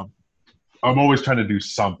 I'm always trying to do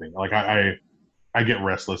something. Like I get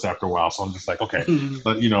restless after a while, so I'm just like, okay,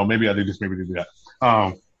 but maybe I do this, maybe I do that.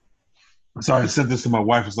 So I sent this to my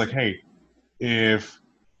wife. I was like, hey, if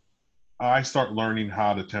I start learning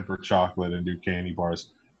how to temper chocolate and do candy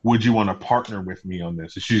bars, would you want to partner with me on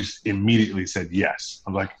this? And she just immediately said yes.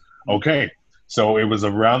 I'm like, okay. So it was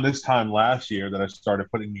around this time last year that I started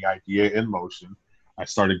putting the idea in motion. I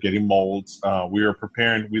started getting molds. We were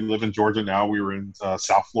preparing. We live in Georgia now. We were in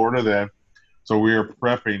South Florida then. So we were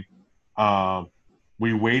prepping.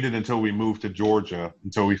 We waited until we moved to Georgia,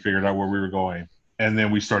 until we figured out where we were going. And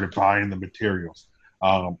then we started buying the materials.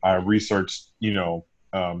 I researched,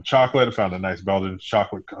 chocolate. I found a nice Belgian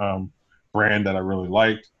chocolate brand that I really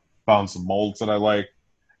liked. Found some molds that I liked.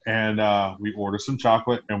 And we ordered some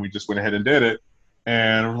chocolate, and we just went ahead and did it.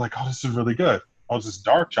 And we're like, oh, this is really good. Oh, this is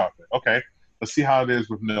dark chocolate. Okay, let's see how it is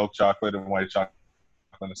with milk chocolate and white chocolate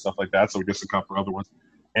and stuff like that. So we just a couple other ones.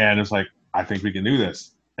 And it's like, I think we can do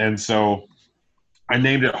this. And so I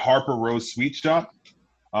named it Harper Rose Sweet Shop,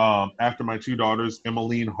 after my 2 daughters,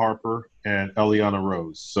 Emmeline Harper and Eliana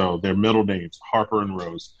Rose. So their middle names, Harper and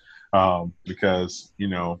Rose, because,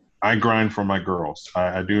 I grind for my girls.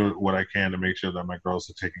 I do what I can to make sure that my girls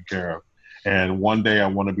are taken care of. And one day I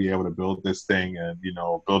want to be able to build this thing and,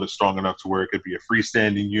 build it strong enough to where it could be a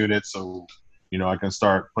freestanding unit. So, I can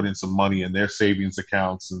start putting some money in their savings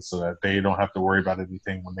accounts, and so that they don't have to worry about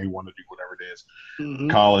anything when they want to do whatever it is.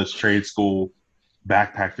 Mm-hmm. College, trade school,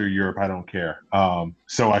 backpack through Europe, I don't care.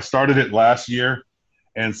 So I started it last year,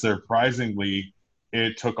 and surprisingly,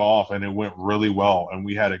 it took off and it went really well. And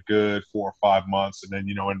we had a good 4 or 5 months. And then,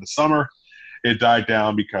 in the summer, it died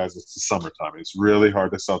down because it's the summertime. It's really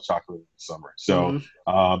hard to sell chocolate in the summer. So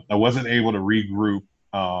I wasn't able to regroup.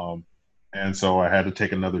 And so I had to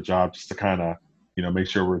take another job just to kind of, make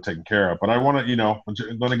sure we're taken care of. But I want to, I'm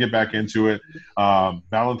going to get back into it.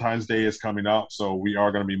 Valentine's Day is coming up. So we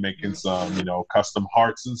are going to be making some, custom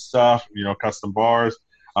hearts and stuff, custom bars.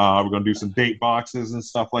 We're going to do some date boxes and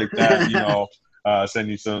stuff like that, send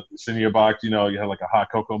you a box, you have like a hot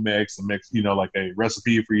cocoa mix, like a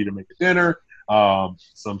recipe for you to make a dinner,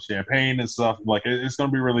 some champagne and stuff. Like it's going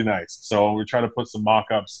to be really nice. So we're trying to put some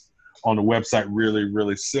mock-ups on the website really,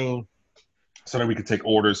 really soon, so that we can take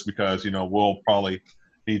orders, because, we'll probably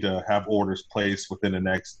need to have orders placed within the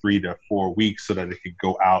next 3 to 4 weeks so that it can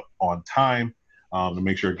go out on time, to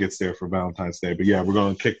make sure it gets there for Valentine's Day. But yeah, we're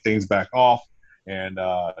going to kick things back off and,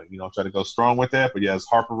 try to go strong with that. But yeah, it's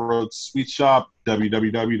Harper Road Sweet Shop,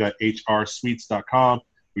 www.hrsweets.com.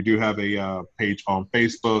 We do have a page on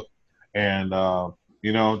Facebook, and,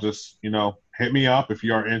 just, hit me up if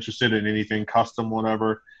you are interested in anything custom,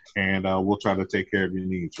 whatever, and we'll try to take care of your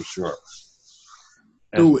needs for sure.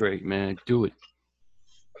 That's great, man. Do it.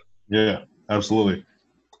 Yeah, absolutely.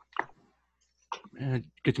 Man,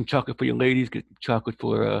 get some chocolate for your ladies. Get some chocolate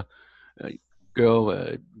for a girl.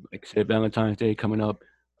 Like I said, Valentine's Day coming up.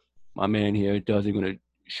 My man here does. He's gonna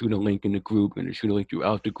shoot a link in the group, and shoot a link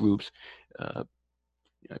throughout the groups. If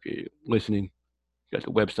you're listening, you got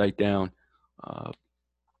the website down.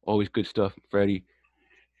 Always good stuff, Freddie.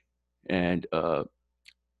 And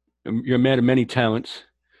you're a man of many talents.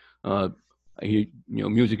 Uh, I hear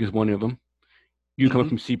music is one of them. You coming Mhm.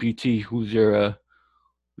 from CPT, who's your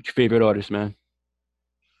favorite artist, man?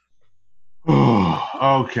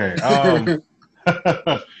 Okay.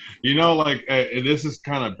 Like, and this is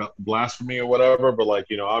kind of blasphemy or whatever, but like,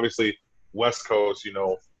 obviously West Coast,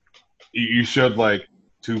 you should like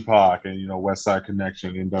Tupac and West Side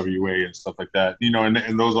Connection, NWA and stuff like that.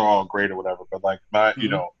 And those are all great or whatever. But like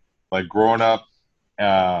Mhm. like growing up,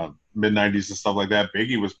 mid '90s and stuff like that,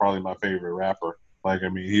 Biggie was probably my favorite rapper. Like, I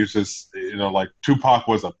mean, he was just like Tupac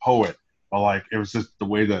was a poet, but like it was just the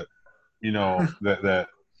way that that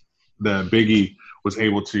Biggie was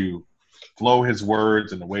able to flow his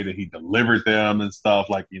words and the way that he delivered them and stuff.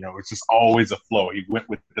 Like, it's just always a flow. He went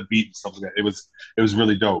with the beat and stuff like that. It was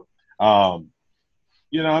really dope. Um,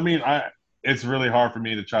 I mean, it's really hard for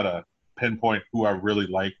me to try to pinpoint who I really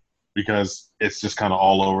like because it's just kind of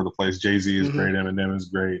all over the place. Jay-Z is Mhm. great, Eminem is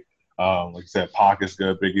great. Like I said, Pac is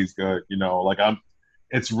good, Biggie's good.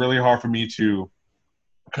 It's really hard for me to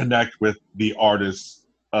connect with the artists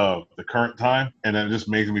of the current time, and it just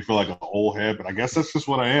makes me feel like an old head. But I guess that's just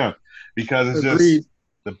what I am, because it's Agreed.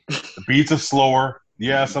 just the beats are slower.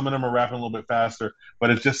 Yeah, some of them are rapping a little bit faster, but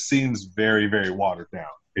it just seems very, very watered down.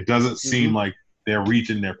 It doesn't seem Mhm. like they're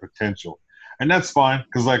reaching their potential, and that's fine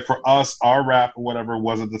because, like, for us, our rap or whatever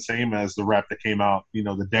wasn't the same as the rap that came out,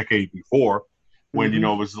 the decade before, when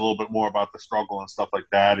Mhm. it was a little bit more about the struggle and stuff like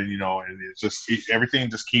that, and it's just everything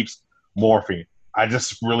just keeps morphing. I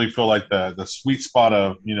just really feel like the sweet spot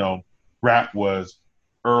of rap was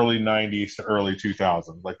early '90s to early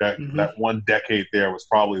 2000s. Like Mhm. that one decade there was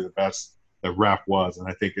probably the best that rap was, and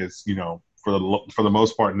I think it's for the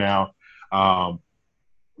most part now,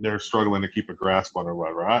 they're struggling to keep a grasp on it or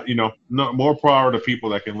whatever. No, more power to people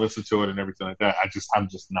that can listen to it and everything like that. I'm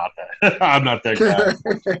just not that. I'm not that guy,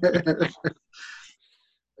 unfortunately.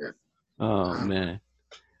 Oh man,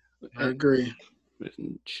 I agree.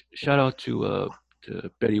 listen, shout out to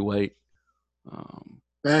Betty White. Um,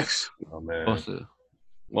 Max. Oh man, lost a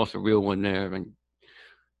lost a real one there, and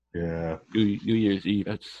yeah. New Year's Eve.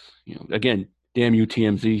 That's again, damn you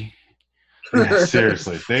TMZ. Yeah,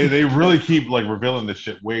 seriously. They really keep like revealing this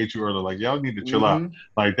shit way too early. Like, y'all need to chill out. Mhm.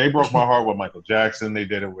 Like, they broke my heart with Michael Jackson. They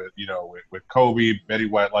did it with with Kobe, Betty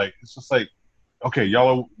White. Like, it's just like, okay,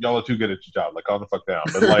 y'all are too good at your job. Like, calm the fuck down.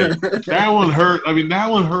 But like that one hurt. I mean, that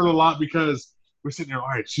one hurt a lot because we're sitting there. All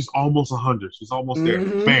right, she's almost 100. She's almost there.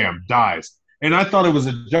 Mhm. Bam, dies. And I thought it was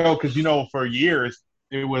a joke because for years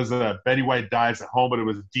it was Betty White dies at home, but it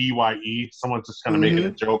was DYE. Someone's just kind of making a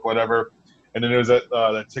Mhm. joke, whatever. And then there was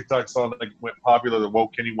that TikTok song that went popular, the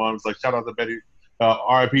Woke Kenny one. It was like, shout out to Betty,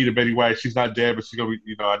 RIP to Betty White. She's not dead, but she's gonna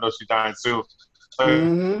be, I know she's dying soon.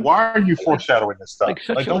 Mhm. Why are you foreshadowing this stuff? Like,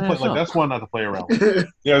 shut Like, your don't play. ass Like, up. that's one not to play around with.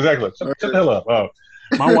 Yeah, exactly. Shut the hell up.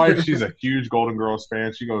 My wife, she's a huge Golden Girls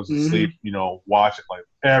fan. She goes to sleep, Mhm. watch it like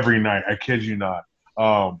every night. I kid you not.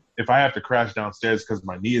 If I have to crash downstairs because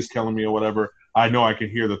my knee is killing me or whatever, I know I can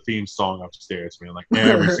hear the theme song upstairs, man. Like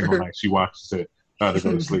every single night she watches it to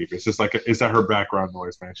go to sleep. It's just like it's at her background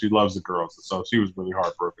noise, man. She loves the girls, so she was really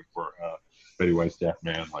heartbroken for Betty White's death,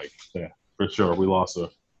 man. Like, yeah, for sure, we lost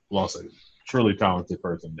a truly talented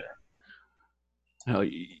person there. Hell,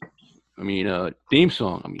 I mean, theme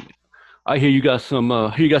song. I mean, I hear you got some.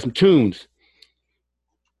 Hear you got some tunes.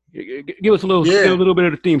 Give us give Yeah, a little bit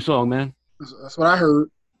of the theme song, man. that's what I heard.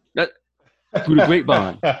 That through the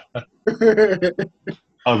grapevine.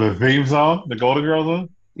 Oh, the theme song, the Golden Girls one.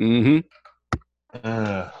 Mm-hmm.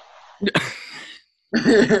 Uh,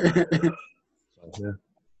 yeah.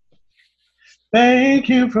 Thank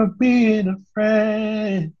you for being a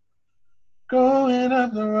friend. Going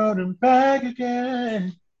up the road and back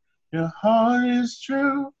again. Your heart is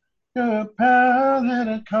true. You're a pal and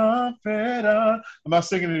a confidant. I'm not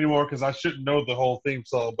singing anymore because I shouldn't know the whole theme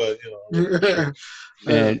song, but Uh,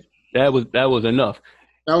 And that was enough.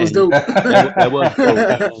 that was And dope. that was dope,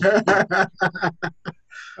 man.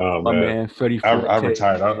 oh My man, man, Freddie I Forte,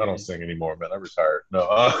 retired. I don't man. sing anymore, man. I retired. No,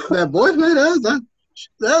 That boy, man, that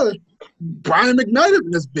was Brian McKnight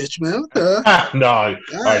in this bitch, man. What the? no.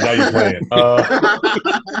 All right, now you're playing.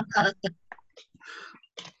 Oh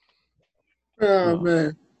Oh,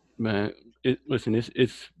 man. man, listen,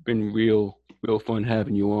 it's been real fun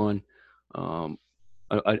having you on. Um,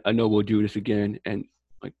 I know we'll do this again, and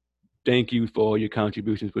like, thank you for all your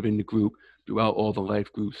contributions within the group throughout all the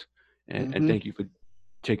life groups, and Hmm. thank you for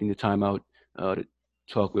taking the time out to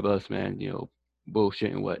talk with us, man.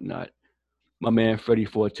 Bullshit and whatnot. My man, Freddie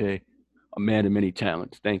Forte, a man of many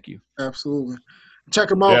talents. Thank you. Absolutely.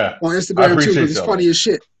 Check him out Yeah, on I Instagram too, because appreciate he's y'all, man. funny as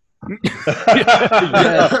shit.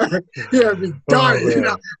 Yeah, be dying. You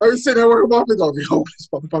know, I was sitting there working my office going, yo, this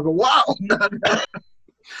motherfucker, wow.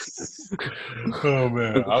 Oh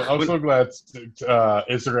man, I'm so glad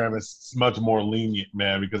Instagram is much more lenient,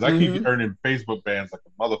 man, because I keep earning Facebook bans like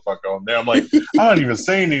a motherfucker on there. I'm like, I'm not even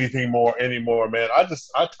saying anything anymore, man. I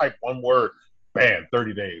type one word, ban,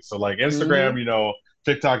 30 days. So like Instagram, you know,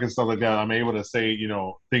 TikTok and stuff like that, I'm able to say, you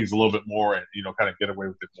know, things a little bit more and, you know, kind of get away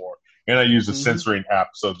with it more. And I use the censoring app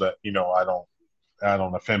so that, you know, I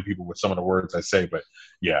don't offend people with some of the words I say. But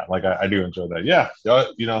yeah, like I do enjoy that. Yeah,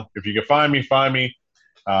 you know, if you can find me, find me.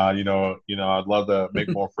 You know, I'd love to make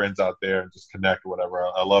more friends out there and just connect or whatever.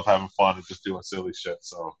 I love having fun and just doing silly shit.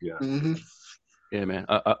 So yeah. Yeah, man.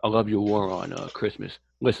 I love your war on Christmas.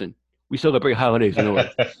 Listen, we celebrate holidays in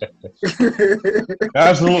order.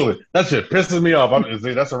 Absolutely. That shit pisses me off.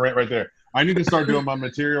 That's a rant right there. I need to start doing my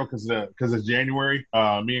material because it's January.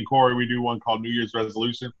 Me and Corey, we do one called New Year's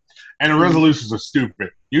Resolution. And the resolutions are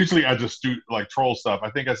stupid. Usually I just do like troll stuff.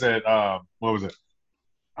 I think I said, what was it?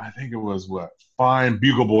 I think it was find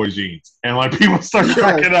Bugle Boy jeans, and like people start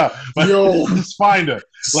cracking up. Like, just find it,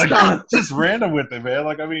 like just random with it, man.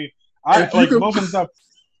 Like I mean, most of the stuff.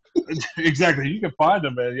 Exactly, you can find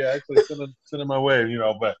them, man. Yeah, actually send them my way, you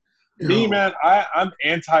know. But me, man, I'm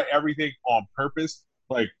anti everything on purpose.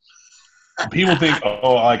 Like people think,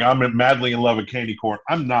 oh, like I'm madly in love with candy corn.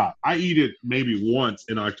 I'm not. I eat it maybe once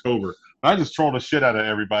in October. I just troll the shit out of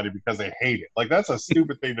everybody because they hate it. Like that's a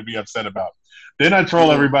stupid thing to be upset about. Then I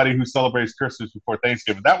troll everybody who celebrates Christmas before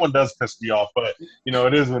Thanksgiving. That one does piss me off, but you know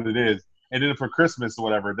it is what it is. And then for Christmas or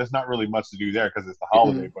whatever, there's not really much to do there because it's the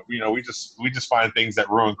holiday. But you know, we just find things that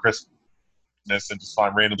ruin Christmas and just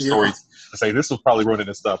find random stories and say this was probably ruining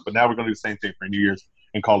this stuff. But now we're gonna do the same thing for New Year's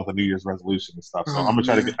and call it the New Year's resolution and stuff. So I'm gonna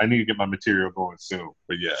try to I need to get my material going soon.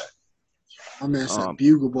 But yeah. My man said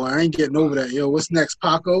Bugle Boy. I ain't getting over that. Yo, what's next,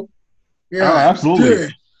 Paco? Yeah, absolutely.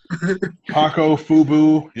 Yeah. Paco,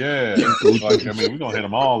 Fubu, yeah. Like, I mean, we're gonna hit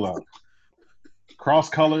them all up.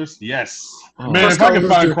 Cross colors, yes. Man, if I can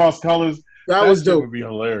find cross colors, that was dope. Would be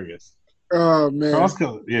hilarious. Oh man, cross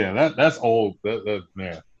colors, yeah. That's old. That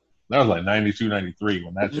man, that was like 92, 93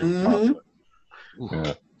 when that shit was popular.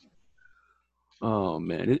 Yeah. Oh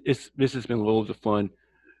man, this has been loads of fun.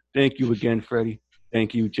 Thank you again, Freddie.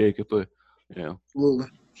 Thank you, Jacob, for bringing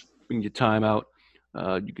your time out.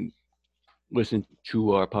 You can listen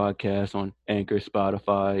to our podcast on Anchor,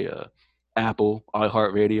 Spotify, Apple,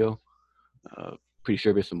 iHeartRadio. Pretty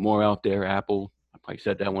sure there's some more out there. Apple, I probably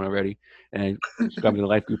said that one already. And subscribe to the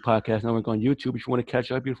Life Group Podcast Network on YouTube if you want to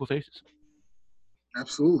catch our beautiful faces.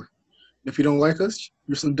 Absolutely. If you don't like us,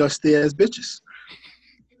 you're some dusty ass bitches.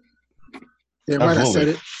 Yeah, right. I said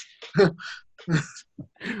it.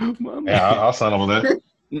 Yeah, I'll sign up with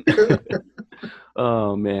that.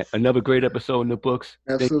 Oh man, another great episode in the books.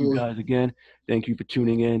 Absolutely. Thank you guys again. Thank you for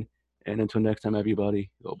tuning in. And until next time,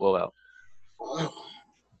 everybody, go ball out.